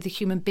part of the way the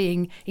human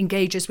being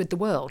engages with the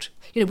world.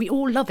 We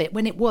all love it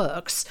when it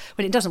works.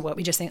 When it doesn't work,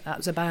 we just think that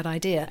was a bad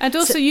idea. And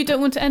also, you don't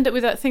want to end up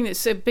with that thing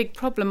that's a big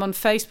problem on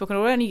Facebook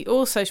or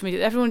all social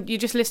media. You're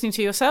just listening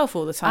to yourself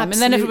all the time.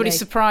 Absolutely. And then everybody's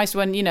surprised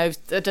when, I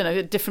don't know,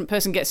 a different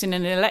person gets in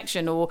an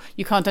election, or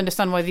you can't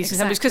understand why these things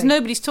happen, because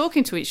nobody's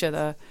talking to each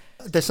other.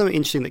 There's something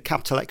interesting that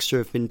Capital Extra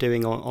have been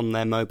doing on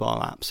their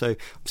mobile app. So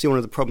obviously one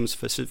of the problems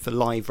for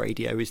live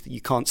radio is that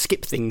you can't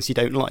skip things you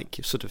don't like.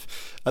 You're sort of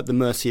at the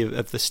mercy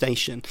of the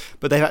station.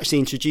 But they've actually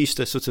introduced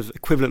a sort of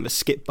equivalent of a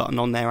skip button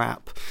on their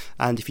app.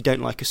 And if you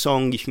don't like a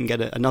song, you can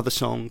get another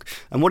song.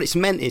 And what it's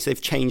meant is they've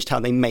changed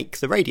how they make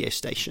the radio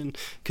station,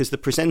 because the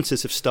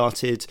presenters have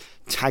started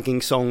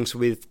tagging songs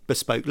with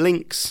bespoke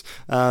links,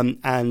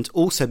 and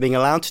also being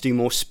allowed to do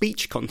more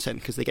speech content,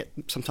 because they get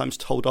sometimes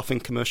told off in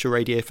commercial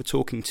radio for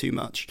talking too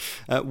much.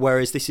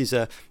 Whereas this is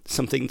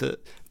something that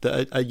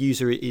a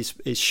user is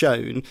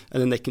shown,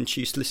 and then they can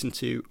choose to listen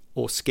to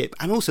or skip.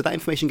 And also that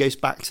information goes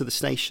back to the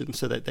station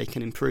so that they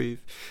can improve.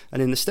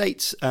 And in the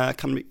States,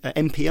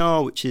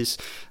 NPR, which is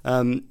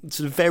sort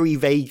of very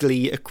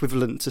vaguely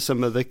equivalent to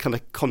some of the kind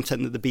of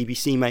content that the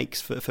BBC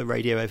makes for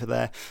radio over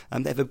there,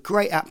 they have a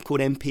great app called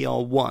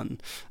NPR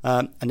One.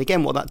 And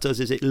again, what that does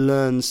is it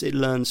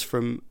learns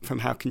from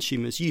how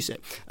consumers use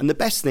it. And the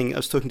best thing, I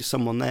was talking to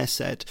someone there,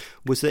 said,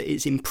 was that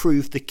it's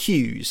improved the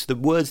cues, the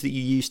words that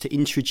you use to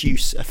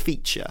introduce a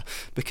feature.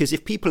 Because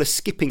if people are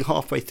skipping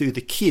halfway through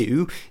the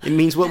queue, it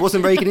means, well, it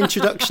wasn't a very good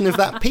introduction of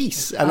that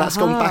piece, and that's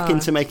gone back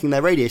into making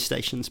their radio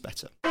stations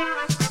better.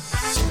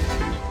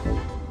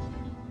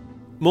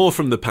 More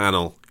from the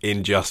panel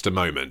in just a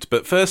moment,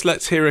 but first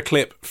let's hear a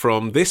clip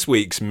from this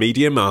week's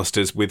Media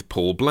Masters with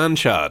Paul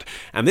Blanchard.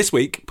 And this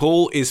week,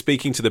 Paul is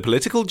speaking to the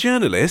political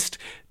journalist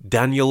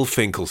Daniel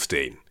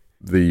Finkelstein.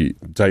 The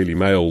Daily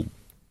Mail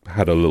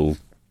had a little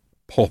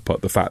pop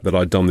at the fact that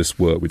I'd done this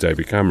work with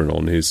David Cameron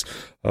on his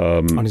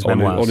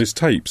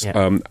tapes,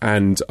 yeah.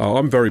 And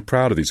I'm very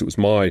proud of these. It was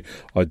my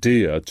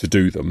idea to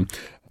do them.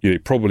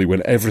 Probably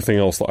when everything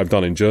else that I've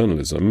done in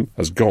journalism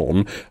has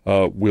gone,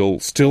 we'll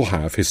still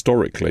have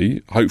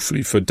historically,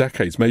 hopefully for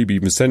decades, maybe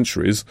even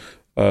centuries,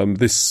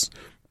 this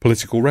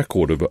political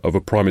record of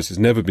a Prime Minister. It's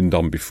never been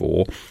done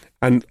before.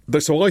 And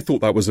so I thought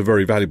that was a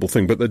very valuable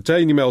thing. But the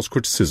Daily Mail's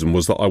criticism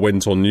was that I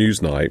went on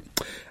Newsnight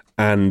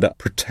and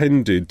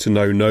pretended to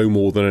know no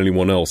more than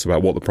anyone else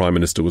about what the Prime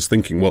Minister was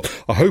thinking. Well,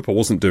 I hope I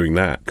wasn't doing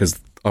that, because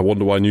I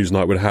wonder why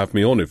Newsnight would have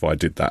me on if I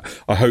did that.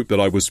 I hope that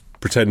I was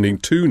pretending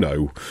to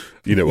know,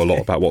 a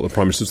lot about what the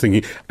Prime Minister was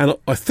thinking. And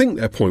I think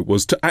their point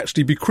was to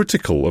actually be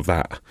critical of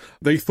that.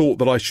 They thought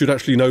that I should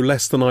actually know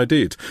less than I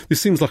did. This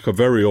seems like a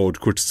very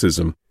odd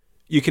criticism.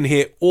 You can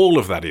hear all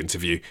of that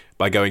interview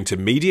by going to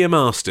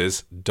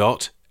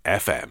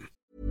MediaMasters.fm.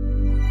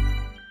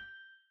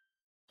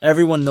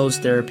 Everyone knows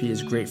therapy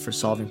is great for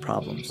solving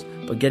problems,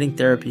 but getting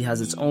therapy has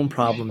its own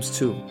problems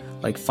too,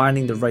 like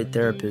finding the right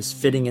therapist,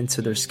 fitting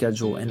into their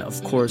schedule, and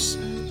of course,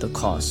 the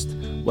cost.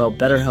 Well,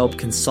 BetterHelp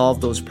can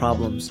solve those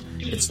problems.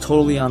 It's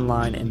totally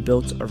online and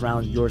built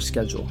around your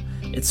schedule.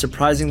 It's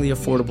surprisingly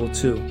affordable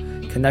too.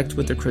 Connect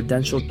with a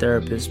credentialed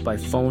therapist by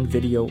phone,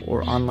 video,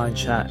 or online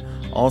chat,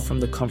 all from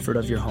the comfort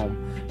of your home.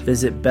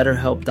 Visit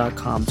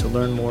BetterHelp.com to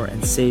learn more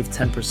and save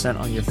 10%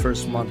 on your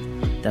first month.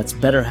 That's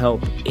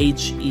BetterHelp,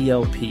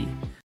 H-E-L-P.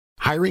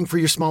 Hiring for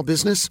your small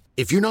business?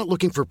 If you're not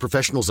looking for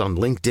professionals on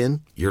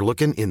LinkedIn, you're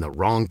looking in the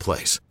wrong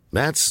place.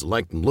 That's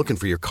like looking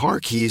for your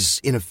car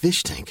keys in a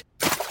fish tank.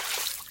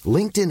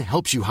 LinkedIn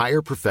helps you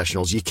hire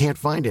professionals you can't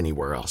find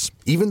anywhere else,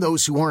 even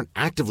those who aren't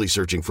actively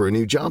searching for a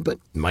new job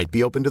but might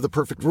be open to the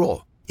perfect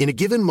role. In a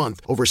given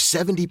month, over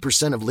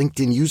 70% of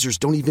LinkedIn users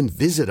don't even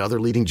visit other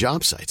leading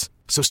job sites.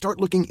 So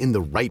start looking in the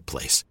right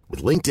place.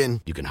 With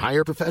LinkedIn, you can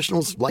hire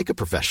professionals like a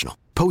professional.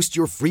 Post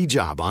your free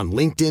job on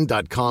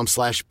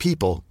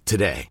linkedin.com/people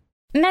today.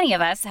 Many of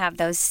us have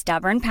those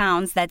stubborn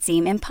pounds that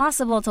seem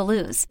impossible to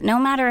lose, no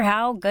matter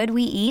how good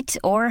we eat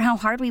or how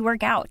hard we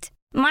work out.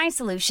 My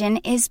solution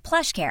is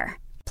PlushCare.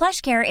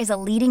 PlushCare is a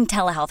leading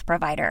telehealth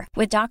provider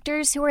with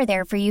doctors who are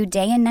there for you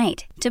day and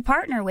night to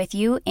partner with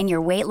you in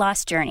your weight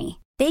loss journey.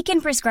 They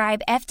can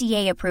prescribe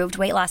FDA-approved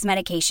weight loss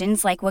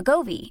medications like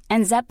Wegovy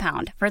and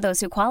Zepbound for those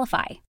who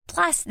qualify.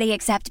 Plus, they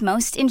accept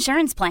most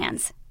insurance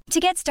plans.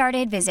 To get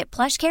started, visit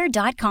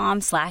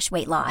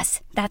plushcare.com/weight loss.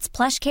 That's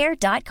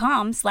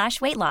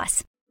plushcare.com/weight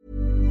loss.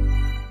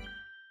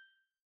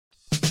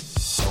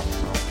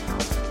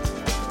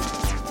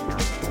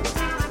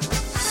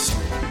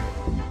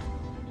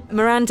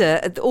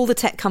 Miranda, all the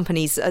tech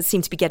companies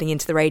seem to be getting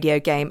into the radio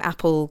game,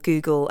 Apple,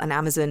 Google and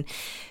Amazon.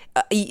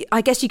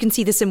 I guess you can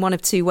see this in one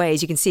of two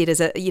ways. You can see it as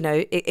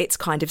it's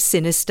kind of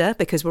sinister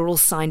because we're all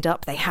signed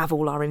up. They have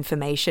all our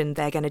information.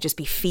 They're going to just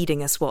be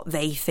feeding us what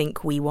they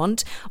think we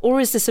want. Or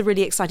is this a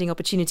really exciting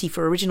opportunity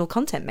for original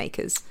content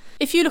makers?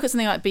 If you look at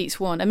something like Beats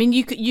One, I mean,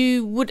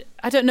 you would,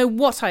 I don't know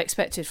what I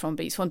expected from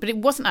Beats One, but it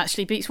wasn't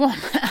actually Beats One.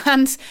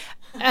 and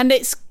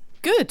it's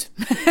good.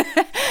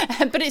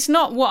 But it's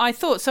not what I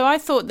thought. So I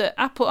thought that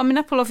Apple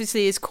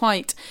obviously is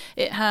quite,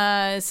 it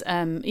has,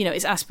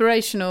 it's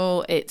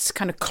aspirational, it's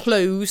kind of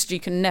closed. You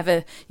can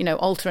never,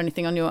 alter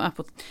anything on your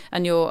Apple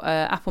and your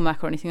Apple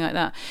Mac or anything like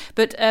that.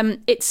 But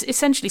it's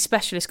essentially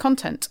specialist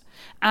content.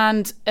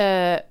 And,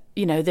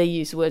 they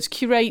use the words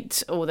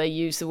curate or they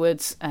use the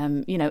words,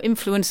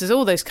 influencers,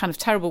 all those kind of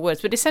terrible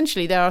words. But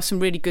essentially there are some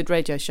really good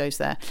radio shows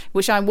there,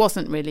 which I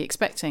wasn't really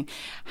expecting.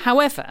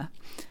 However,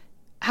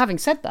 having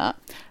said that,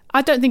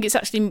 I don't think it's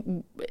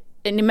actually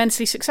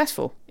immensely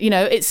successful.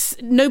 It's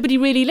nobody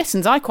really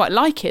listens. I quite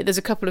like it. There's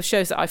a couple of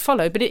shows that I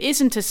follow, but it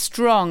isn't as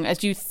strong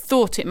as you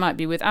thought it might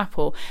be with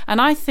Apple. And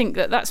I think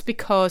that that's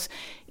because,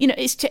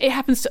 it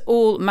happens to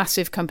all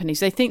massive companies.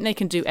 They think they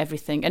can do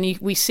everything. And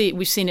we've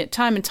seen it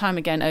time and time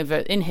again over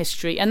in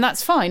history. And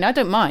that's fine. I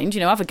don't mind,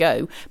 have a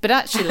go. But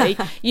actually,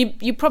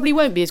 you probably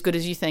won't be as good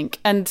as you think.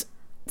 And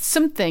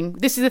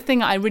this is the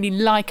thing I really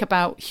like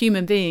about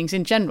human beings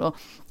in general.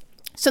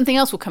 Something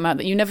else will come out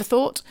that you never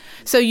thought.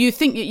 So you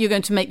think you're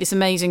going to make this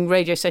amazing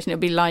radio station.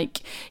 It'll be like,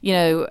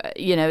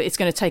 it's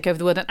going to take over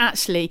the world. And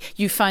actually,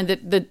 you find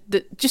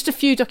that just a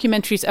few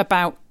documentaries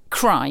about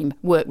crime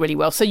work really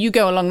well. So you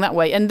go along that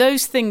way. And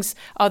those things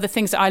are the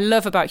things that I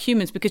love about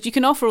humans, because you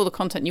can offer all the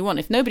content you want.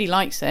 If nobody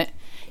likes it,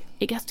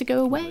 it has to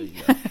go away.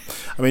 Yeah.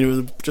 I mean, it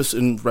was just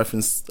in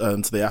reference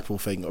to the Apple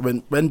thing. I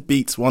mean, when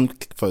Beats One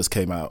first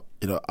came out,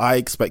 I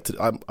expected.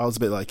 I was a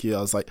bit like you.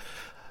 I was like,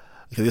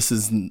 okay, this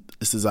is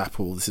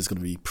Apple. This is going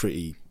to be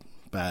pretty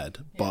bad,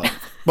 but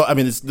I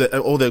mean,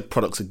 all their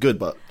products are good.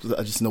 But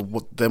I just know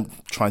what they're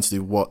trying to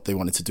do, what they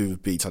wanted to do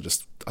with Beats. I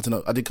don't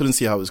know. I couldn't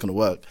see how it was going to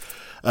work.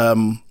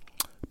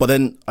 But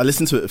then I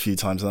listened to it a few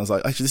times, and I was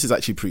like, actually, this is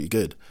actually pretty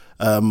good.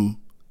 In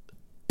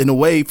a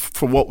way,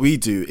 for what we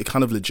do, it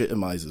kind of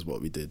legitimizes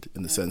what we did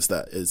in the sense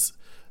that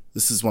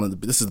this is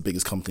the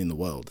biggest company in the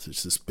world.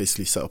 It's just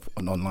basically set up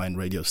an online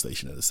radio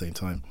station at the same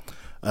time.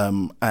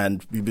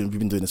 And we've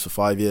been doing this for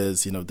 5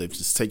 years. They've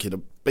just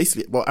taken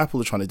basically what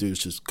Apple are trying to do is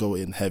just go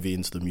in heavy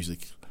into the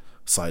music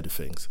side of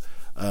things.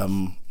 I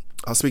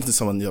was speaking to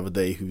someone the other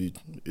day who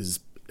is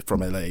from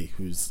LA,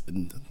 who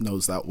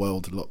knows that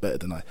world a lot better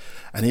than I,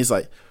 and he's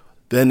like,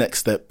 their next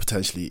step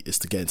potentially is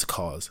to get into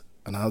cars.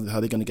 And how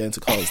are they going to get into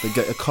cars? They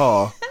get a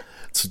car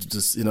to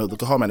just the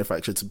car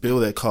manufacturer to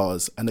build their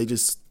cars, and they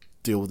just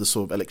deal with the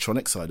sort of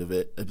electronic side of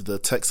it, the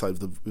tech side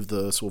with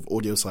the sort of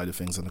audio side of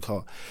things in the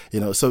car.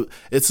 So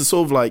it's a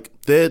sort of like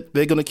they're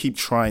going to keep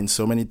trying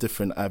so many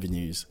different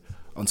avenues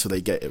until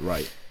they get it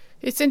right.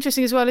 It's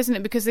interesting as well, isn't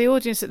it? Because the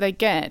audience that they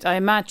get, I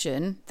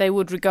imagine they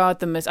would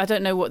regard them as, I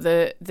don't know what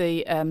the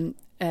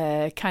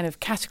kind of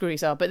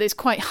categories are, but it's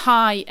quite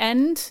high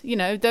end.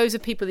 Those are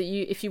people that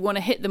if you want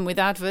to hit them with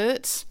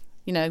adverts,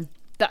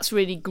 that's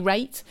really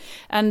great.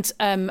 And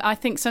I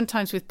think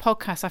sometimes with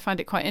podcasts, I find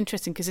it quite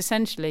interesting because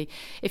essentially,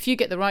 if you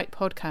get the right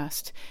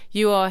podcast,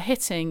 you are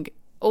hitting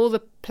all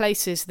the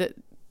places that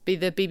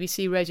the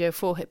BBC Radio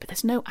 4 hit, but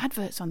there's no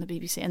adverts on the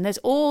BBC, and there's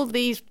all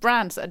these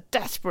brands that are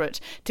desperate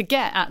to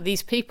get at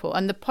these people,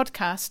 and the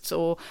podcasts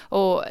or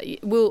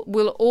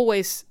will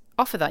always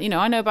offer that.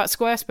 I know about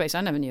Squarespace.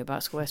 I never knew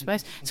about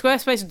Squarespace.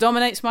 Squarespace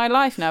dominates my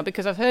life now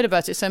because I've heard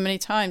about it so many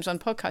times on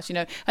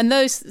podcasts, and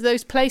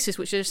those places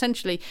which are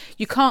essentially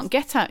you can't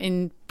get at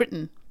in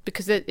Britain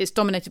because it's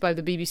dominated by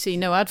the BBC,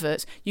 no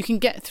adverts, you can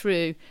get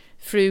through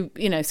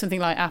something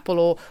like Apple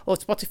or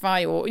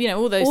Spotify or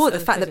all those. Or the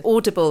fact that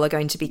Audible are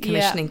going to be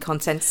commissioning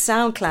content,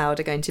 SoundCloud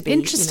are going to be.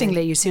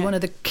 Interestingly, you see, one of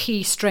the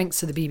key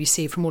strengths of the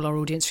BBC from all our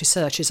audience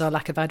research is our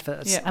lack of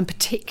adverts, and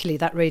particularly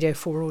that Radio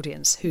 4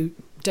 audience who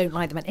don't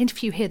like them. And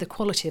if you hear the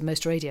quality of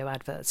most radio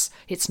adverts,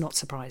 it's not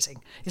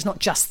surprising. It's not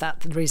just that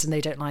the reason they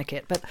don't like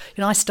it. But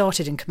I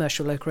started in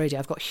commercial local radio.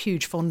 I've got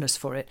huge fondness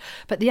for it.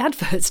 But the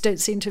adverts don't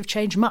seem to have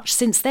changed much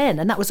since then,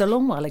 and that was a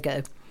long while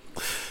ago.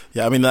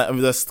 Yeah,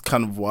 that's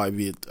kind of why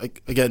we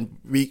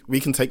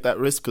can take that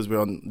risk because we're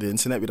on the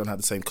internet. We don't have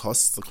the same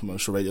costs the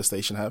commercial radio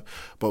station have.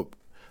 But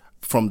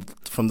from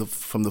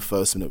the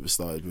first minute we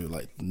started, we were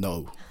like,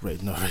 no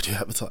radio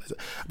advertiser.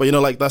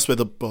 But that's where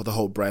the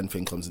whole brand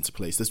thing comes into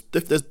place.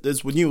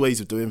 There's new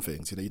ways of doing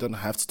things. You don't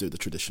have to do it the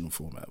traditional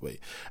format way.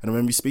 And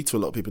when we speak to a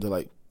lot of people, they're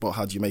like, "Well,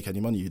 how do you make any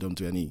money? You don't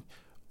do any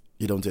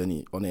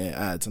on-air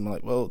ads." And I'm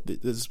like, well,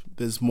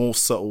 there's more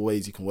subtle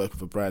ways you can work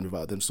with a brand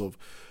without them sort of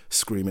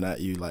screaming at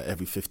you like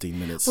every 15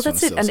 minutes. Well,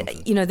 that's it. And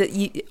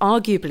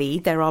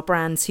arguably there are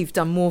brands who've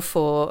done more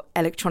for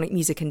electronic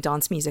music and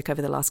dance music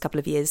over the last couple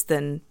of years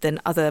than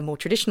other more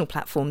traditional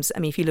platforms. I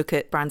mean, if you look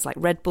at brands like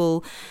Red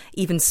Bull,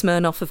 even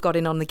Smirnoff have got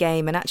in on the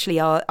game and actually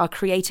are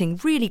creating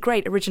really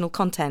great original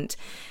content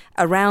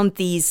around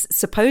these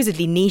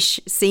supposedly niche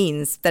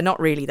scenes. They're not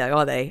really, though,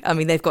 are they? I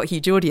mean, they've got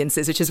huge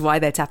audiences, which is why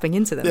they're tapping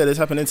into them. Yeah, they're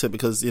tapping into it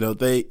because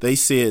they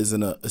see it as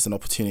an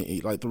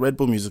opportunity. Like the Red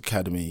Bull Music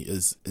Academy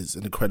is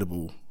an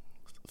incredible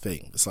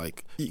thing. It's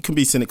like you can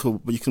be cynical,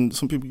 but you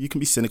can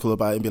be cynical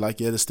about it and be like,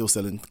 yeah, they're still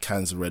selling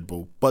cans of Red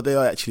Bull, but they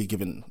are actually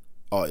giving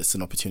artists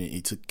an opportunity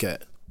to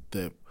get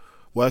their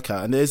work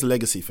out. And there's a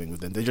legacy thing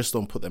with them. They just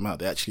don't put them out.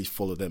 They actually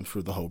follow them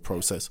through the whole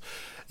process.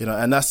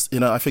 And that's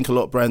I think a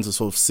lot of brands have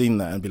sort of seen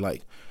that and be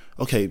like,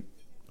 okay,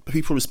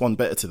 people respond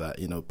better to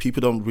that. People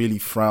don't really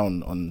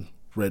frown on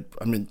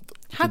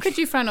how could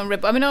you frown on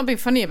Red Bull? I mean, I'll be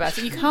funny about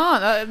it. You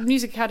can't.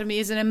 Music Academy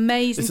is an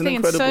amazing thing,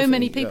 and so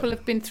many people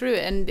have been through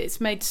it, and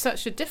it's made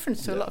such a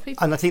difference to a lot of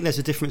people. And I think there's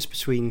a difference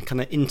between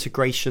kind of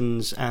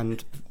integrations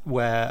and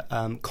where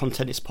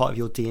content is part of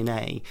your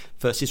DNA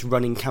versus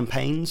running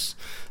campaigns.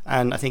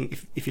 And I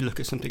think if you look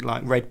at something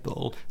like Red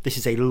Bull, this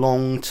is a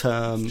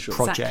long-term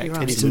project. Exactly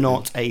right. It is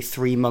not a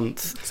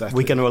 3-month,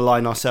 we're going to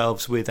align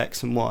ourselves with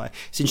X and Y.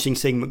 It's interesting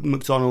seeing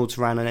McDonald's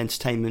ran an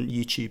entertainment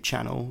YouTube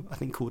channel, I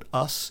think called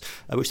Us,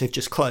 which they've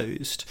just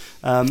closed.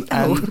 And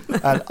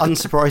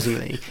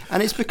unsurprisingly.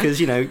 And it's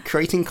because,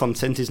 creating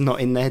content is not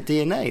in their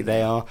DNA.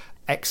 They are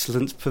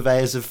excellent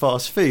purveyors of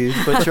fast food,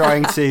 but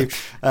trying to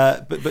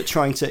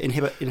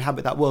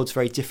inhabit that world's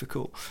very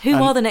difficult. Who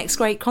are the next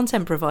great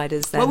content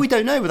providers then? Well, we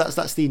don't know, but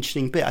that's the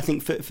interesting bit. I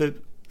think for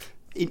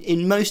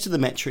in most of the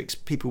metrics,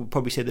 people would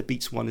probably say that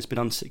Beats One has been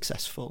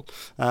unsuccessful.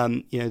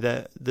 From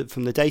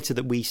the data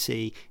that we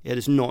see, it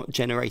has not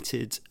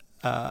generated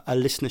a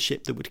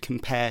listenership that would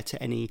compare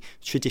to any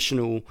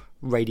traditional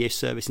radio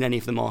service in any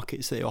of the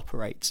markets they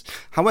operate.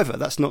 However,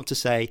 that's not to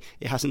say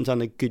it hasn't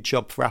done a good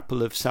job for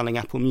Apple of selling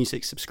Apple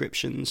Music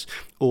subscriptions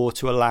or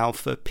to allow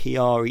for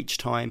PR each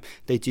time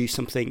they do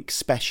something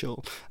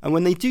special. And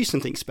when they do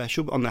something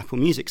special on the Apple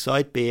Music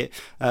side, be it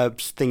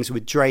things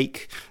with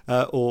Drake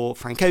or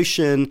Frank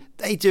Ocean,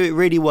 they do it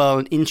really well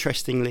and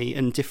interestingly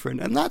and different.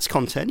 And that's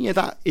content.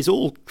 That is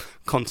all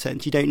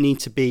content. You don't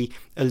need to be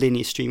a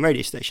linear stream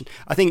radio station.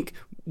 I think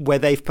where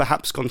they've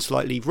perhaps gone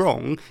slightly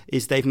wrong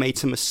is they've made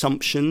some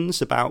assumptions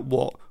about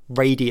what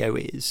radio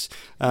is,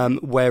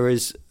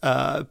 whereas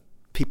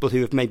people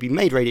who have maybe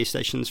made radio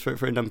stations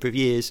for a number of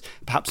years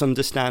perhaps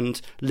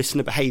understand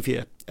listener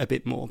behaviour a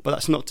bit more. But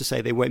that's not to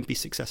say they won't be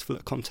successful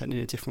at content in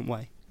a different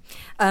way.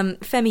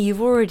 Femi,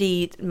 you've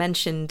already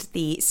mentioned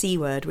the C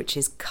word, which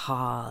is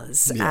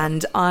cars. Yeah.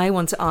 And I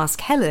want to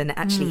ask Helen,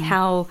 actually,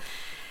 how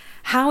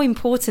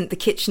important the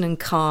kitchen and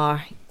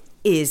car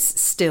is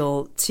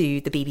still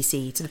to the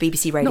BBC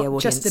radio audience.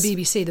 Not just the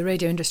BBC, the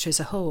radio industry as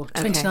a whole.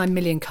 Okay. 29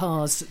 million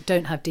cars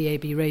don't have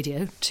DAB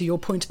radio. To your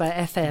point about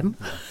FM,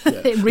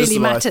 it really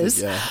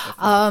matters.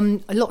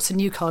 Lots of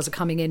new cars are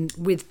coming in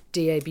with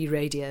DAB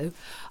radio.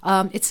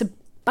 It's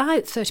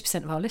about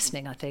 30% of our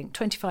listening, I think,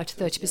 25 to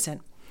 30%.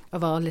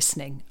 Of our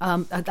listening.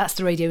 That's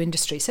the radio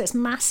industry. So it's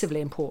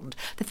massively important.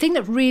 The thing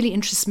that really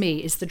interests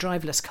me is the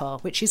driverless car,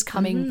 which is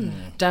coming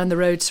down the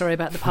road. Sorry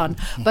about the pun.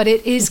 But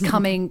it is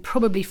coming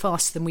probably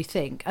faster than we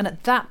think. And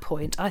at that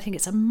point, I think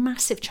it's a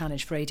massive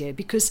challenge for radio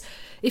because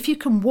if you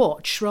can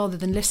watch rather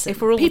than listen...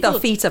 If we're all with our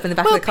feet up in the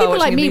back of the car people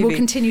like me will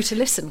continue to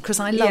listen because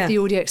I love the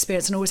audio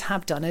experience and always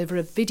have done over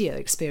a video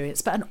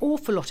experience. But an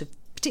awful lot of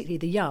particularly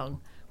the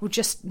young, will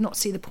just not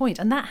see the point.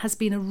 And that has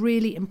been a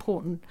really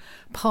important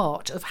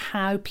part of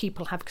how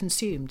people have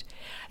consumed.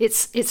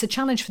 It's a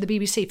challenge for the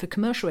BBC. For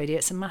commercial radio,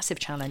 it's a massive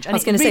challenge. And I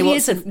was going to say,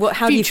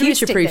 how do you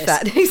future-proof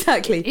that?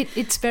 Exactly.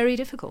 It's very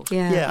difficult.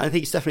 Yeah, I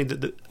think it's definitely,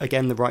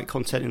 the right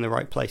content in the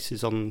right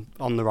places on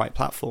the right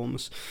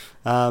platforms.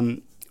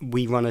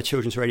 We run a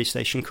children's radio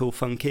station called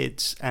Fun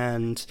Kids,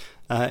 and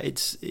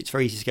it's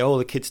very easy to go,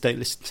 the kids don't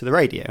listen to the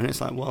radio. And it's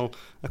like, well,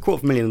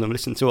 250,000 of them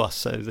listen to us,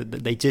 so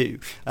that they do.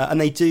 And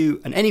they do,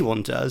 and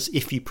anyone does,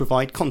 if you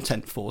provide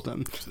content for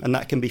them. And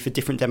that can be for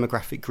different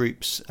demographic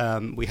groups.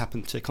 We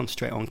happen to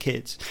concentrate on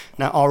kids.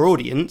 Now, our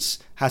audience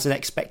has an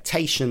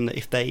expectation that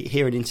if they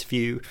hear an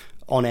interview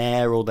on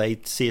air or they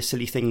see a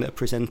silly thing that a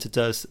presenter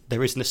does,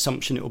 there is an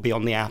assumption it will be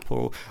on the app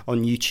or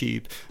on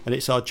YouTube, and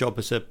it's our job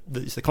it's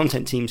the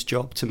content team's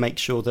job to make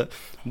sure that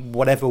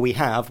whatever we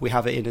have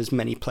it in as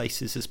many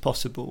places as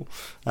possible.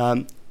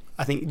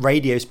 I think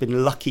radio's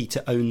been lucky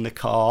to own the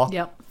car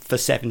for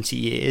 70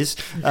 years,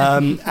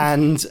 and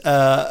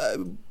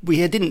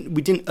we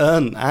didn't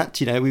earn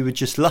that. We were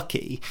just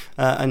lucky.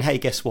 And hey,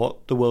 guess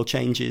what? The world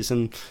changes,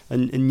 and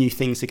new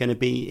things are going to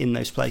be in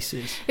those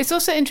places. It's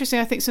also interesting,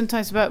 I think,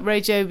 sometimes about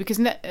radio because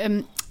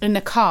in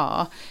the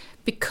car.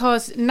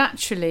 Because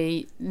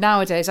naturally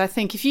nowadays, I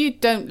think if you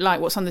don't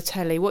like what's on the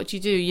telly, what do?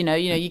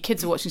 Your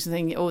kids are watching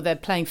something or they're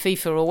playing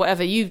FIFA or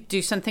whatever. You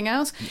do something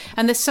else,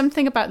 and there's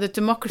something about the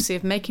democracy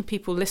of making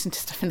people listen to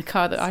stuff in the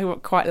car that I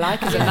quite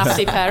like as a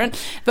nasty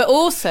parent. But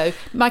also,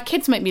 my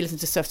kids make me listen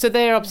to stuff, so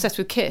they're obsessed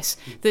with Kiss,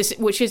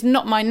 which is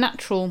not my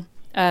natural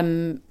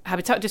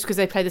habitat, just because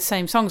they play the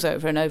same songs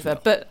over and over.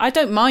 But I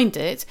don't mind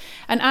it,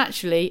 and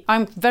actually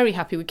I'm very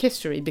happy with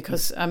History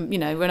because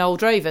we're an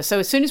old raver, so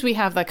as soon as we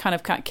have that kind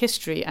of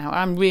History out,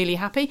 I'm really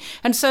happy.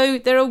 And so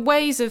there are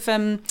ways of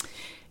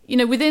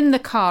within the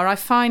car, I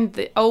find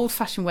the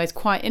old-fashioned ways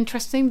quite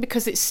interesting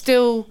because it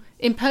still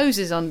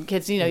imposes on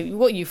kids.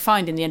 What you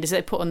find in the end is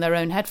they put on their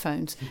own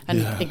headphones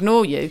and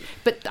ignore you.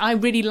 But I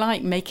really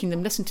like making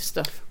them listen to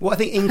stuff. Well, I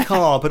think in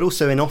car, but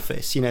also in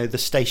office, the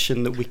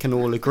station that we can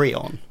all agree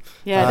on.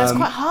 Yeah, that's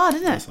quite hard,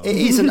 isn't it? It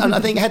is, and I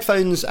think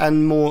headphones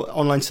and more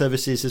online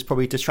services has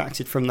probably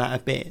detracted from that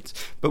a bit.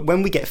 But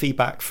when we get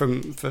feedback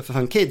for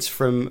Fun Kids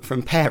from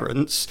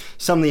parents,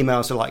 some of the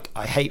emails are like,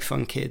 I hate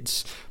Fun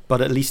Kids, but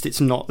at least it's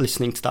not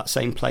listening to that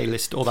same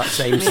playlist or that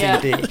same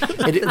CD.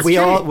 We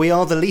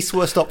are the least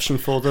worst option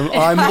for them.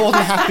 I'm more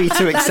than happy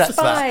to accept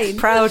that.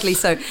 Proudly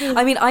so.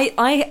 I mean,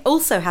 I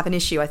also have an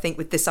issue, I think,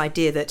 with this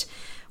idea that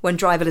when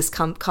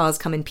driverless cars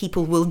come in,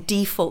 people will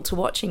default to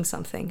watching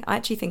something. I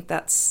actually think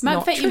that's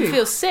not true. You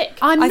feel sick.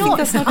 I think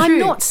that's not true. I'm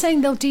not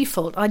saying they'll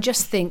default. I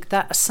just think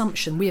that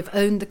assumption, we have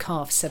owned the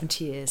car for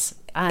 70 years.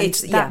 And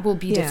that will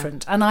be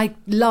different. And I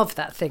love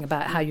that thing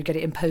about how you get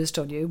it imposed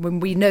on you when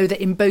we know that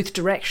in both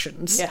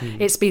directions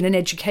it's been an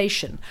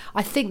education.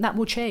 I think that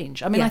will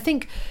change. I mean, I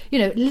think,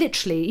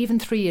 literally, even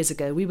 3 years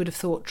ago, we would have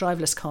thought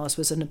driverless cars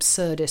was an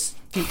absurdist,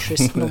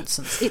 futurist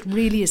nonsense. It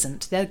really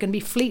isn't. There are going to be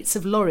fleets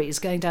of lorries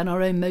going down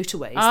our own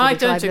motorways. I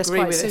don't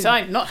agree with it.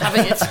 I'm not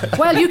having it.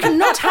 Well, you can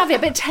not have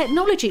it, but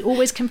technology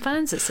always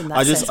confounds us in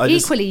that sense.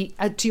 Equally,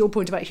 to your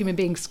point about human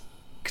beings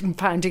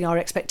confounding our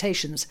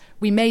expectations,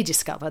 we may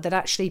discover that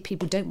actually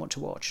people don't want to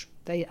watch.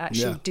 They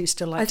actually do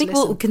still like to listen.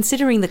 Well,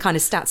 considering the kind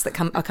of stats that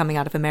are coming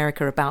out of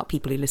America about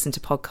people who listen to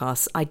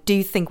podcasts, I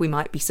do think we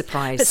might be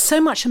surprised. But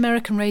so much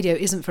American radio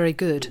isn't very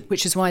good,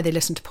 which is why they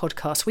listen to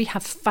podcasts. We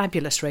have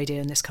fabulous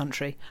radio in this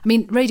country. I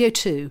mean, Radio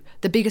 2,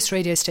 the biggest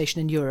radio station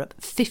in Europe,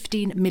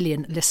 15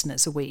 million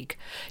listeners a week.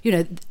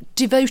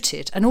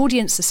 Devoted, an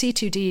audience, the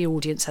C2D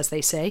audience, as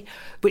they say,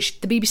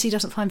 which the BBC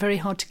doesn't find very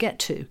hard to get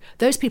to.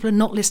 Those people are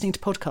not listening to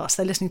podcasts,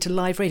 they're listening to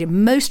live radio.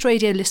 Most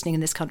radio listening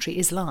in this country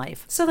is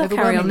live. So they'll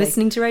carry on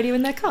listening to radio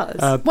in their cars.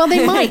 Well,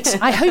 they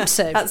might. I hope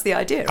so. That's the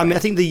idea. Right? I mean, I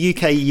think the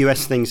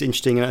UK-US thing's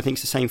interesting, and I think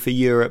it's the same for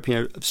Europe.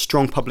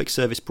 Strong public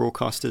service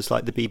broadcasters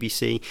like the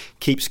BBC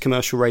keeps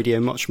commercial radio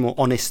much more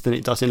honest than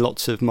it does in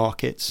lots of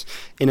markets.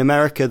 In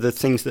America, the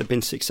things that have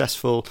been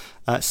successful,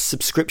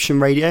 subscription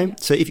radio.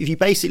 So if you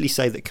basically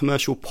say that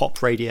commercial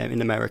pop radio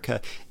in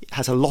America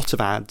has a lot of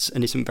ads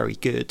and isn't very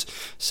good.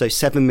 So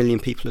 7 million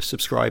people have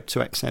subscribed to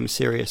XM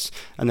Sirius,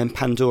 and then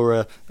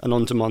Pandora, an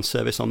on-demand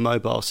service on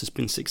mobiles, has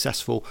been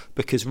successful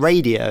because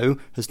radio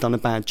has done a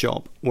bad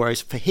job.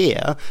 Whereas for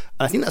here,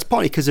 I think that's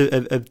partly because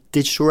of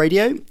digital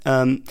radio,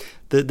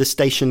 the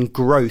station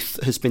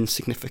growth has been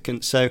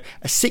significant. So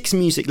a 6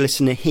 music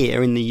listener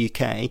here in the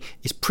UK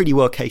is pretty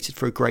well catered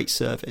for a great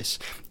service.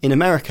 In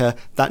America,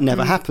 that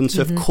never happened.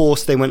 So of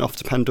course they went off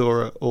to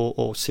Pandora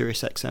or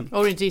Sirius XM.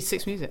 Or indeed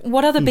 6 Music.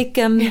 What other big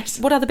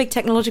what other big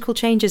technological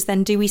changes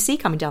then do we see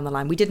coming down the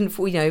line? We didn't,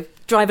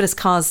 driverless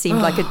cars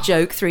seemed like a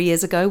joke 3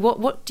 years ago.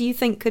 What do you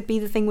think could be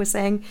the thing we're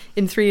saying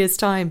in 3 years'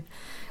 time?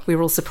 We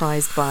were all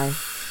sursurprised by.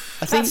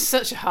 I think that's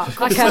such a hard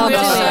question.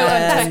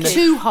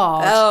 Too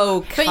hard.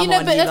 Oh, but I'll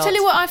tell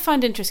you what I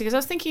find interesting, because I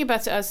was thinking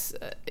about it as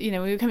we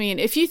were coming in.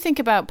 If you think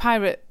about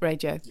pirate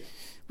radio,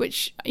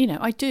 which,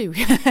 I do.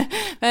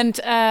 and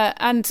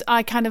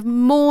I kind of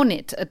mourn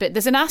it a bit.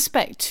 There's an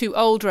aspect to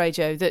old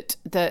radio that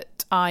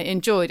I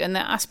enjoyed, and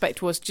that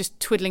aspect was just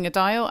twiddling a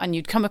dial, and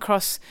you'd come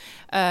across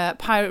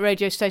pirate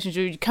radio stations,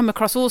 or you'd come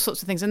across all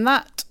sorts of things, and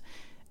that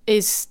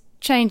is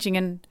changing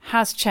and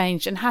has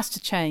changed and has to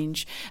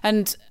change.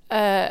 And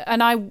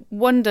I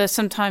wonder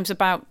sometimes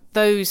about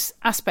those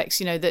aspects,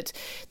 that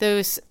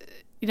there's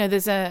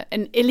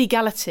an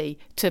illegality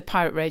to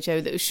pirate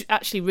radio that was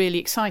actually really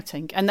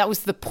exciting, and that was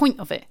the point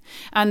of it.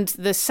 And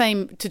the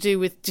same to do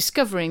with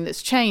discovering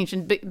that's changed.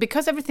 And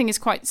because everything is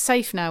quite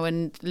safe now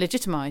and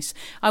legitimised,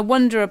 I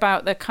wonder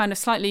about the kind of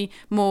slightly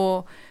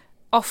more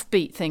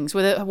offbeat things,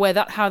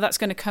 how that's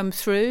going to come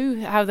through,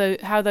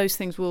 how those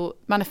things will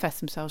manifest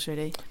themselves,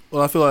 really.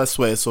 Well, I feel like that's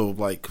where it's sort of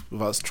like,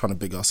 without trying to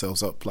big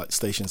ourselves up, like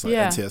stations like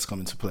NTS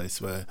come into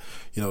place, where,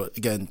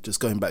 again,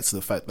 just going back to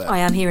the fact that I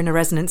am here in a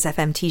Resonance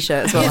FM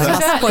t-shirt as well. I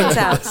must point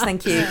out.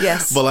 Thank you.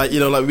 Yes. But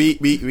we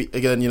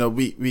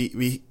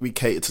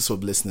cater to sort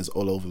of listeners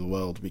all over the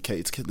world. We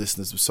cater to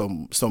listeners with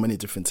so many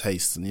different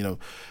tastes, and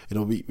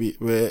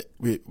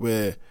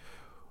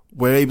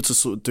we're able to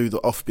sort of do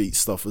the offbeat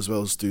stuff as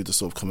well as do the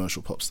sort of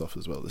commercial pop stuff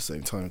as well at the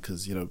same time,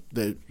 because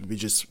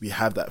we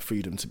have that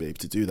freedom to be able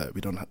to do that.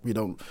 We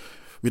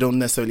don't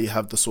necessarily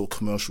have the sort of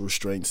commercial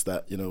restraints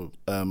that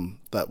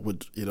that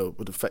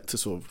would affect a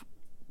sort of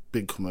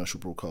big commercial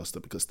broadcaster,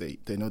 because they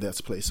know they have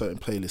to play certain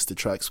playlisted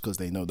tracks because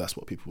they know that's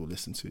what people will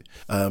listen to,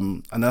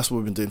 and that's what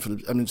we've been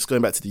doing just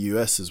going back to the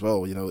US as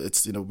well.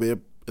 We're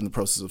in the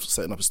process of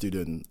setting up a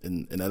studio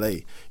in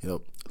LA.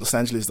 Los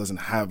Angeles doesn't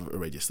have a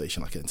radio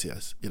station like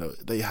NTS.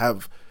 They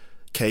have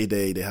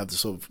K-Day, they have the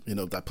sort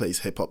of, that plays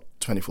hip hop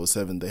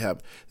 24/7.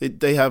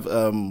 They have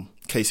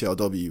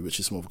KCRW, which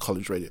is more of a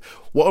college radio.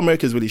 What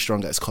America is really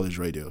strong at is college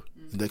radio.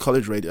 The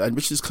college radio, and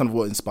which is kind of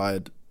what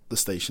inspired the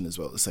station as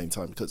well at the same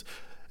time, because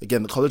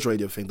again, the college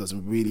radio thing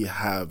doesn't really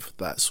have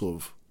that sort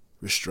of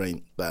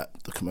restraint that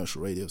the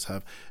commercial radios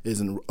have. It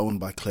isn't owned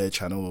by Clear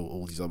Channel or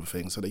all these other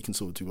things, so they can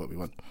sort of do what we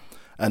want.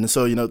 And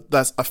so,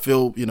 that's, I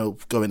feel,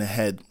 going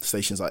ahead,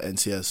 stations like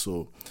NTS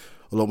or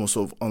a lot more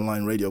sort of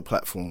online radio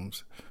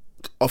platforms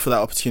offer that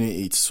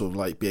opportunity to sort of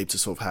like be able to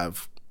sort of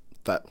have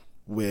that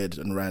weird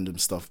and random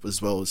stuff,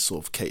 as well as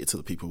sort of cater to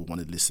the people who want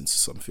to listen to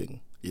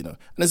something, And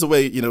there's a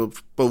way,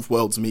 both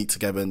worlds meet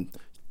together and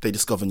they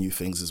discover new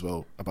things as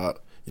well about,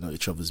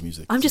 each other's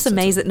music. I'm just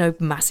amazed that no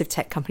massive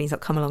tech companies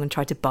have come along and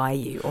tried to buy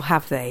you, or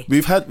have they?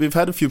 We've had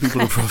a few people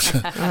approach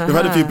us. We've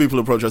had a few people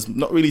approach us.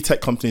 Not really tech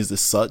companies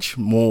as such,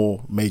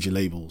 more major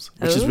labels,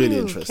 which is really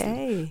interesting.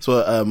 Okay.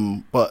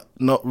 So, but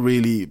not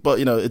really. But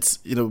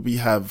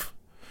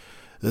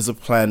there's a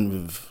plan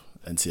with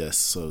NTS,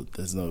 so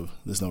there's no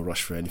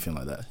rush for anything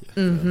like that.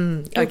 Yeah.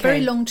 Mm-hmm. You're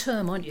very long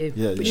term, aren't you?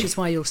 Yeah, which is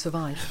why you'll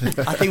survive.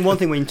 I think one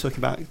thing when you talk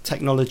about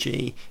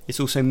technology is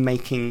also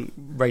making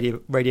radio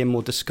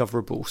more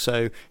discoverable.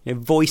 So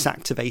voice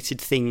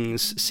activated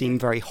things seem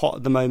very hot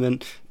at the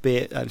moment, be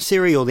it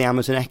Siri or the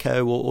Amazon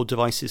Echo or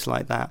devices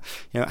like that.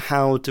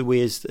 How do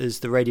we as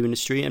the radio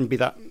industry, and be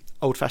that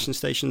old-fashioned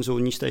stations or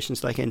new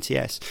stations like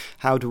NTS,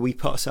 how do we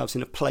put ourselves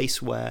in a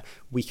place where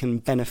we can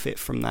benefit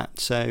from that?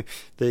 So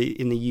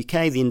in the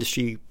UK, the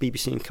industry,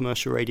 BBC and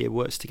commercial radio,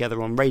 works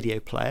together on Radio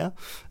Player,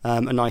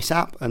 a nice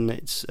app, and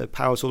it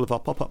powers all of our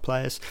pop-up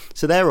players.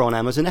 So they're on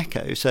Amazon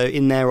Echo. So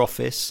in their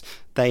office,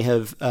 they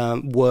have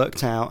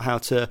worked out how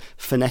to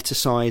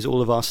phoneticize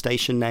all of our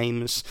station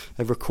names.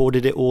 They've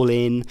recorded it all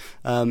in.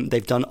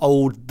 They've done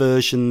old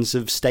versions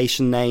of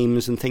station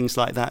names and things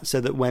like that,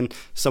 so that when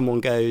someone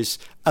goes,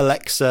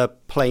 Alexa,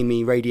 play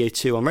me Radio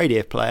 2 on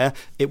Radio Player,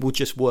 it will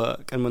just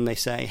work. And when they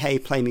say, hey,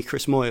 play me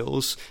Chris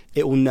Moyles,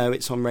 it will know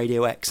it's on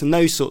Radio X, and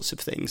those sorts of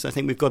things. I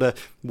think we've got to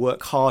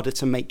work harder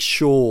to make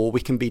sure we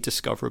can be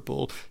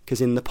discoverable,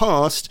 because in the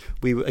past,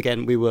 we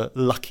were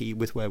lucky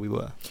with where we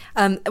were.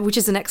 Which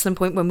is an excellent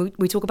point when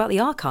we talk about the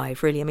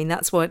archive, really. I mean,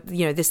 that's what,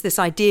 this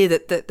idea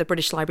that the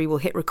British Library will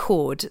hit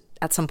record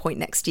at some point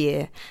next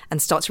year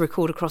and start to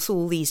record across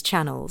all these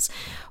channels.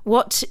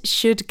 What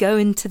should go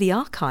into the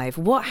archive?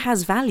 What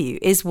has value?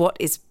 Is what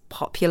is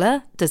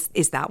popular?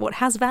 Is that what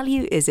has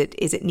value? Is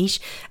it niche?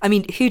 I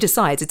mean, who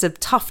decides? It's a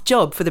tough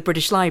job for the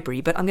British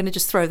Library, but I'm going to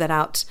just throw that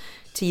out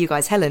to you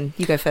guys. Helen,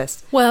 you go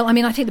first. Well, I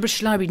mean, I think the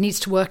British Library needs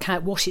to work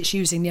out what it's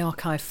using the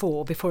archive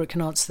for before it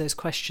can answer those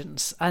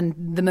questions.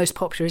 And the most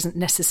popular isn't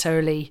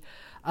necessarily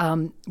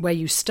where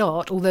you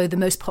start, although the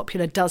most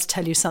popular does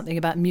tell you something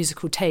about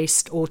musical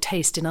taste or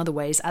taste in other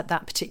ways at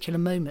that particular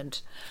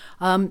moment.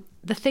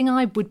 The thing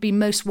I would be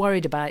most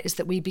worried about is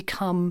that we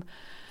become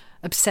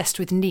obsessed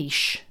with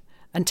niche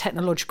and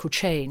technological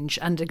change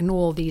and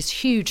ignore these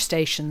huge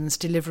stations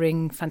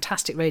delivering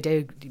fantastic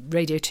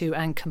Radio 2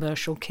 and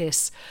commercial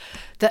KISS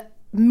that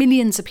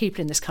millions of people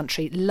in this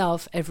country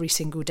love every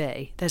single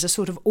day. There's a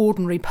sort of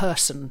ordinary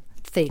person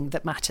thing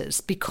that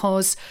matters,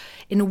 because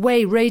in a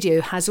way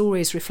radio has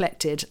always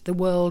reflected the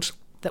world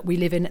that we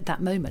live in at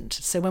that moment.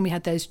 So when we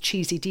had those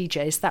cheesy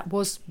DJs, that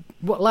was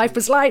what life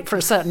was like for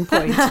a certain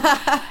point.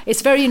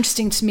 It's very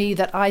interesting to me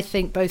that I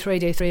think both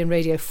Radio 3 and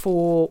Radio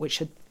 4,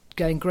 which are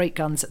going great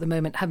guns at the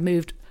moment, have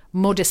moved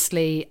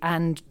modestly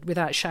and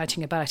without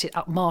shouting about it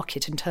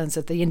upmarket in terms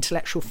of the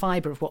intellectual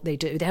fibre of what they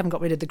do. They haven't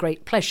got rid of the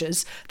great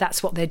pleasures.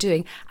 That's what they're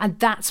doing. And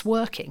that's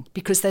working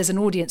because there's an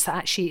audience that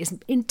actually is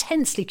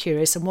intensely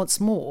curious and wants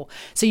more.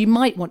 So you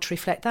might want to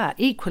reflect that.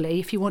 Equally,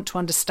 if you want to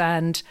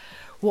understand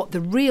what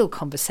the real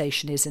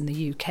conversation is in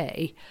the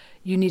UK,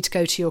 you need to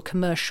go to your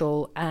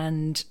commercial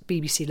and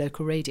BBC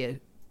local radio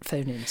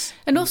phone-ins.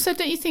 And also,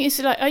 don't you think it's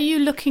like, are you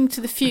looking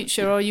to the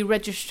future, or are you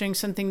registering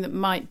something that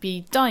might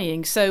be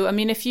dying? So, I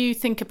mean, if you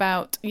think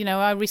about,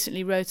 I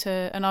recently wrote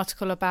an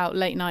article about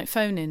late night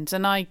phone-ins,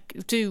 and I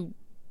do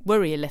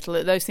worry a little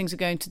that those things are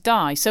going to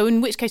die. So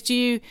in which case,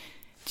 do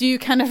you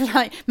kind of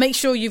like make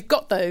sure you've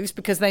got those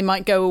because they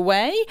might go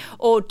away,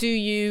 or do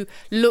you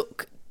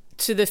look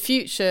to the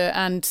future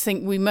and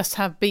think we must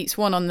have Beats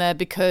One on there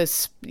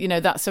because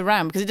that's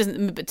around? Because it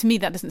doesn't. But to me,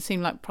 that doesn't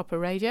seem like proper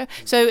radio.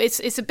 So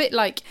it's a bit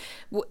like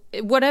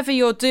whatever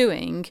you're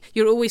doing,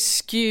 you're always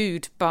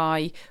skewed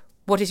by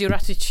what is your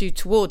attitude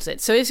towards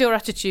it. So is your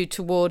attitude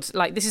towards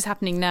like this is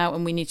happening now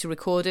and we need to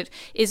record it?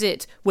 Is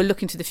it we're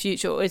looking to the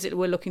future, or is it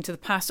we're looking to the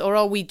past, or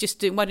are we just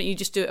doing? Why don't you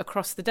just do it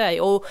across the day?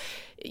 Or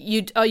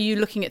are you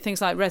looking at things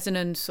like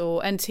Resonance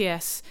or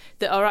NTS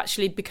that are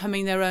actually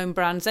becoming their own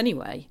brands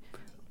anyway?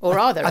 Or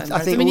are there?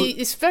 I mean,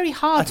 it's very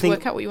hard to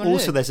work out what you want to do.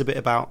 Also, there's a bit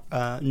about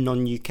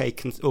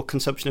non-UK or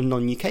consumption of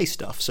non-UK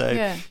stuff.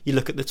 So you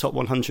look at the top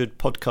 100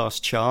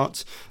 podcast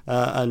chart,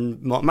 and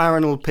Mark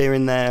Maron will appear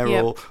in there,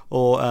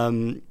 or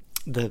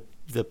the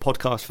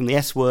podcast from the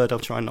S Word. I'll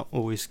try and not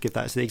always give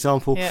that as the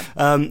example. Yeah.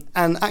 And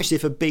actually,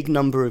 if a big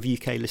number of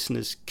UK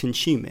listeners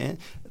consume it,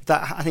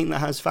 I think that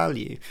has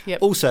value.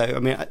 Yep. Also, I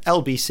mean,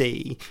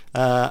 LBC.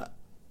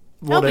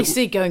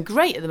 LBC going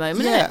great at the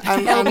moment, isn't it?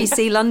 And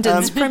LBC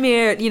London's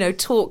premier,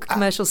 talk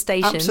commercial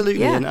station.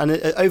 Absolutely, and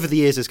over the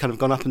years has kind of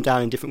gone up and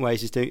down in different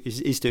ways.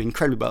 Is doing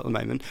incredibly well at the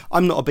moment.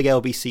 I'm not a big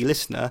LBC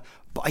listener,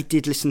 but I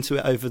did listen to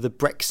it over the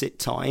Brexit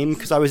time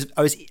because I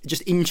was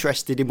just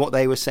interested in what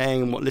they were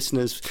saying and what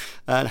listeners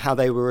and how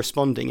they were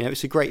responding.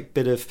 It's a great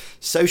bit of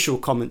social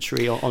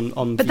commentary on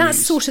But views.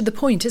 That's sort of the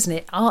point, isn't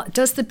it?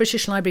 Does the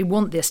British Library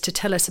want this to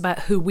tell us about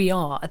who we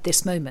are at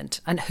this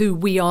moment and who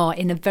we are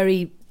in a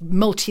very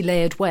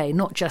multi-layered way,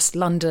 not just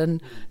London,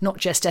 not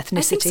just ethnicity,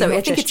 I think so. not I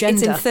think just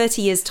gender. It's in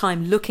 30 years'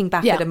 time, looking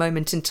back at a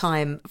moment in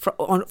time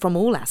from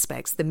all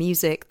aspects, the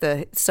music,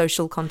 the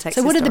social context.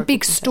 So what are the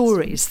big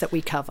stories that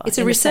we cover? It's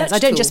a research I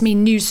don't tool. just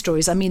mean news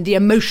stories, I mean the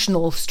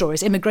emotional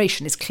stories.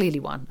 Immigration is clearly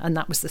one, and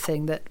that was the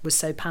thing that was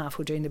so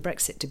powerful during the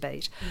Brexit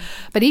debate.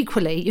 But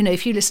equally,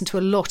 if you listen to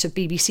a lot of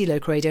BBC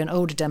local radio, an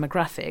older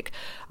demographic,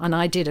 and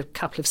I did a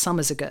couple of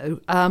summers ago,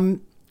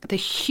 the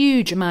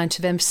huge amount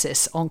of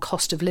emphasis on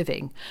cost of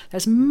living.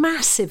 There's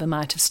massive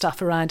amount of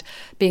stuff around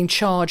being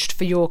charged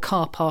for your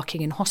car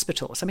parking in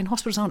hospitals. I mean,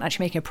 hospitals aren't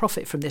actually making a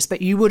profit from this,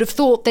 but you would have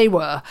thought they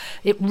were.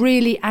 It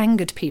really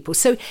angered people.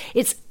 So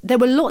there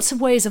were lots of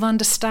ways of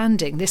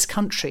understanding this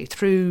country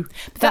through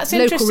that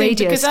local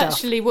radio because stuff.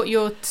 Actually what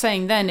you're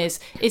saying then is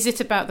it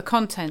about the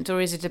content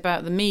or is it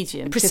about the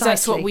medium? Precisely. Because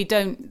that's what we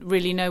don't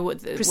really know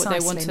what they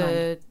want to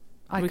record.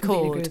 I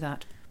completely agree with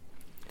that.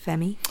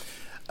 Femi?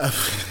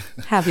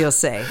 Have your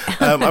say.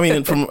 I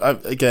mean, from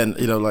again,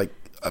 I'm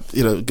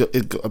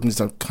just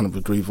kind of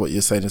agree with what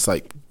you're saying. It's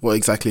like, what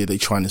exactly are they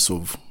trying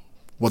to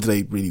what do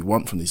they really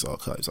want from these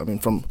archives? I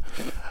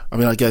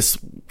guess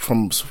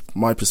from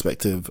my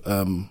perspective,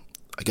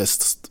 I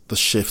guess the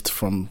shift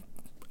from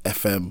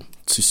FM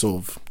to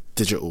sort of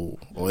digital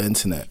or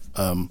internet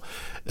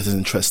is an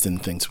interesting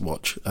thing to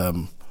watch.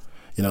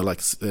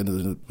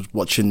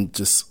 Watching,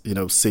 just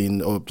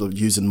seeing or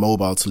using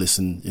mobile to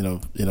listen.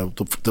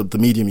 The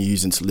medium you're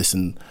using to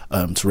listen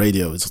to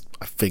radio is,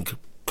 I think,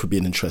 could be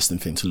an interesting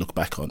thing to look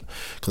back on,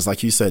 because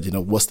like you said,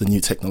 what's the new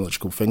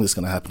technological thing that's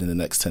going to happen in the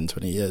next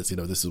 10-20 years?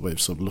 This is a way of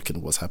sort of looking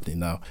at what's happening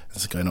now and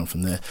it's going on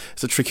from there.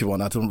 It's a tricky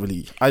one. I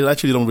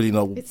actually don't really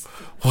know and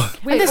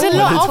there's a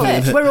lot of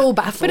it. We're all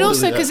baffled. But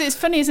also because it's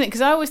funny, isn't it?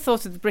 Because I always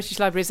thought of the British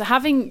Library as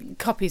having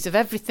copies of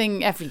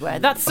everything everywhere.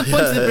 That's the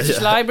point of the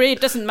British Library. It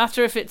doesn't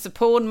matter if it's a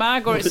porn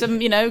mag or it's some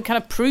kind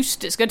of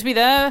Proust. It's going to be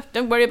there.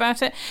 Don't worry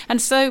about it.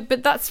 And so,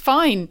 but that's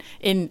fine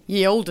in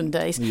ye olden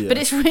days. Yeah. But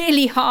it's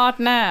really hard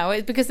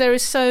now because there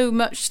is so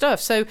much stuff.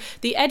 So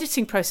the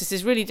editing process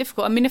is really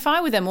difficult. I mean, if I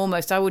were them,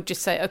 I would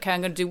just say, okay,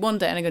 I'm going to do one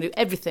day and I'm going to do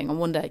everything on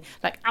one day,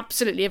 like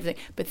absolutely everything.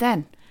 But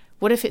then,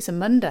 what if it's a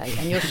Monday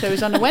and your show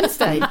is on a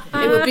Wednesday?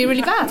 It would be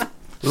really bad.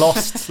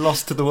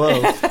 Lost to the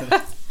world.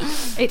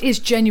 It is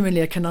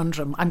genuinely a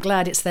conundrum. I'm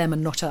glad it's them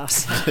and not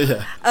us.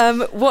 Yeah.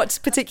 What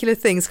particular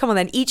things? Come on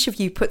then, each of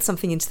you put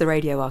something into the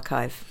radio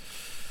archive.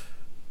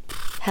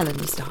 Helen,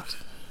 you start.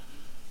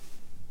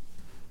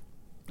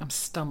 I'm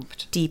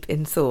stumped. Deep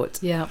in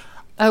thought. Yeah.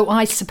 Oh,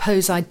 I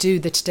suppose I'd do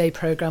the Today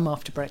programme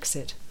after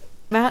Brexit.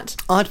 Matt?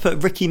 I'd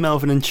put Ricky,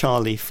 Melvin and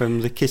Charlie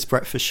from the Kiss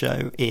Breakfast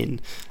Show in.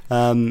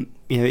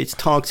 It's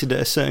targeted at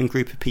a certain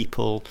group of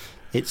people.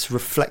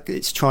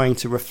 It's trying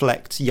to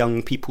reflect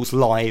young people's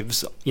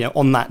lives,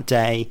 on that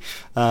day.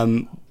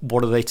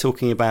 What are they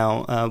talking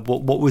about?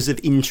 What was of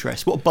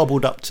interest? What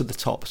bubbled up to the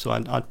top? So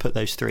I'd put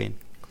those three in.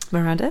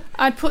 Miranda?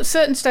 I'd put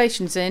certain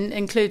stations in,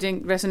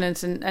 including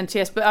Resonance and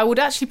NTS, but I would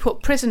actually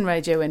put prison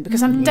radio in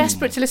because I'm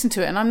desperate to listen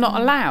to it and I'm not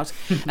allowed.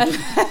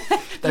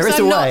 There is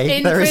a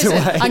way. There is a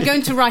way. I'm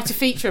going to write a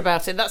feature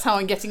about it. That's how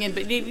I'm getting in.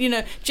 But,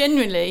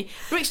 genuinely,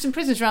 Brixton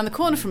Prison's around the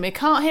corner from me. I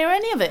can't hear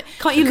any of it.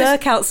 Can't you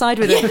lurk outside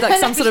with it, like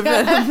some sort of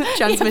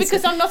transmitter?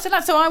 Because I'm not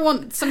allowed. So I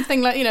want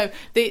something like,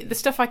 the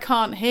stuff I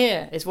can't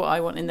hear is what I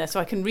want in there so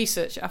I can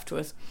research it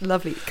afterwards.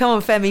 Lovely. Come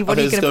on, Femi, what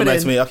are you going to put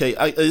in? To me. Okay,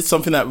 it's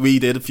something that we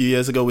did a few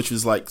years ago, which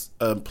was like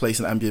place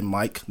an ambient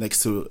mic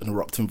next to an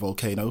erupting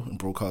volcano and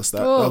broadcast that.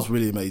 That was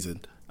really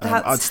amazing.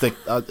 I'd stick.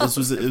 It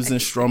was in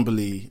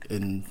Stromboli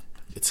in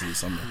Italy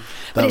somewhere.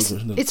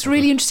 It's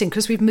really interesting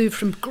because we've moved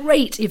from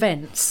great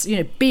events,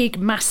 big,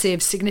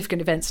 massive,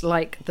 significant events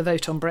like the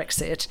vote on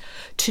Brexit,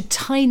 to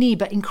tiny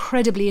but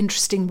incredibly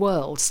interesting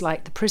worlds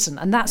like the prison.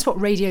 And that's what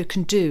radio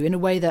can do in a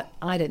way that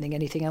I don't think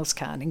anything else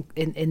can,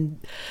 in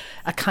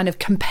a kind of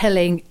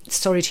compelling,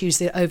 sorry to use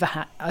the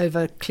over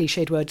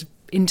cliched word,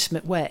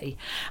 intimate way.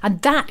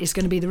 And that is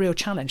going to be the real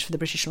challenge for the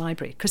British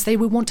Library, because they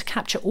will want to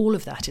capture all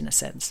of that in a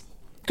sense.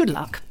 Good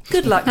luck.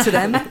 Good luck to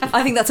them.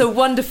 I think that's a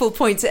wonderful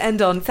point to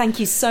end on. Thank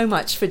you so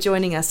much for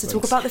joining us to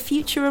talk about the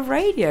future of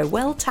radio.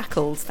 Well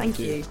tackled. Thank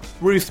you.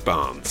 Ruth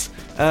Barnes.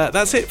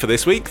 That's it for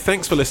this week.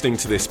 Thanks for listening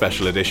to this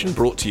special edition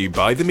brought to you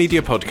by the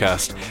Media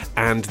Podcast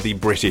and the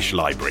British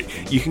Library.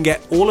 You can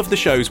get all of the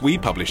shows we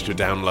publish to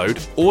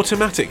download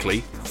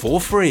automatically for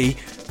free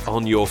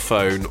on your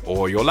phone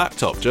or your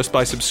laptop, just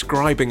by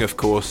subscribing, of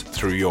course,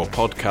 through your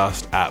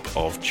podcast app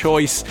of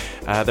choice.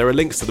 There are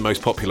links to the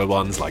most popular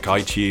ones like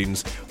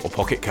iTunes or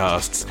Pocket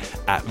Casts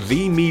at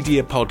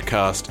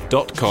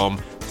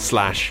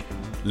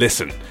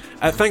themediapodcast.com/listen.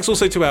 Thanks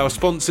also to our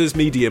sponsors,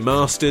 Media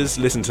Masters.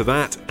 Listen to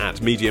that at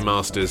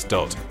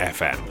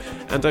MediaMasters.fm.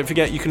 And don't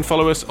forget, you can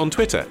follow us on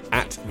Twitter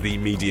at The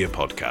Media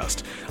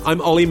Podcast. I'm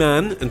Olly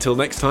Mann. Until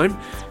next time,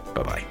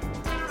 bye-bye.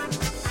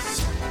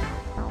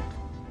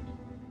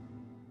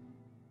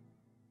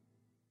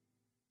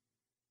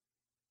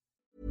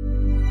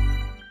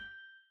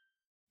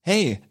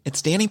 Hey,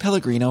 it's Danny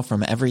Pellegrino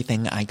from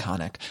Everything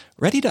Iconic.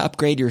 Ready to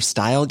upgrade your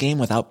style game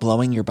without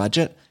blowing your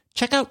budget?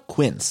 Check out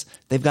Quince.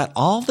 They've got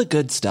all the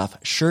good stuff,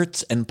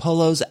 shirts and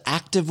polos,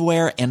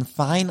 activewear, and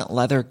fine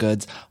leather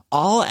goods,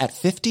 all at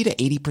 50 to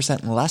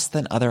 80% less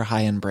than other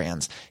high-end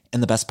brands.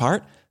 And the best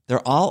part?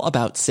 They're all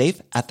about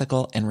safe,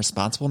 ethical, and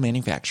responsible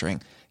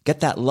manufacturing. Get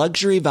that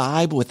luxury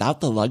vibe without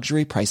the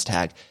luxury price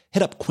tag.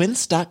 Hit up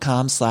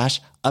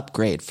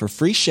quince.com/upgrade for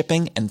free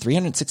shipping and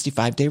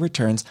 365-day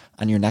returns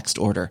on your next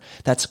order.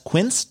 That's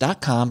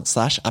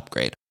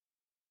quince.com/upgrade.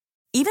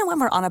 Even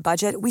when we're on a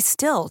budget, we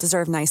still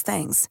deserve nice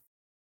things.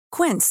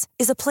 Quince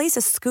is a place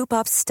to scoop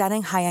up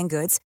stunning high-end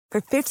goods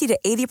for 50 to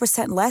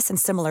 80% less than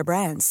similar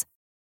brands.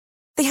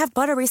 They have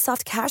buttery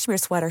soft cashmere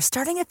sweaters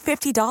starting at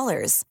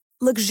 $50,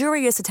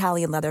 luxurious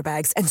Italian leather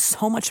bags, and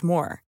so much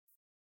more.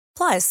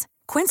 Plus,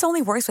 Quince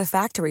only works with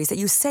factories that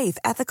use safe,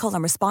 ethical,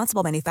 and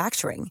responsible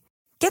manufacturing.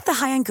 Get the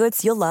high-end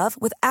goods you'll love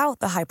without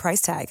the high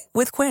price tag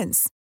with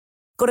Quince.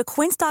 Go to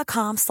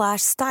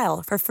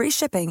quince.com/style for free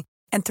shipping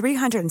and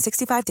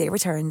 365-day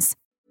returns.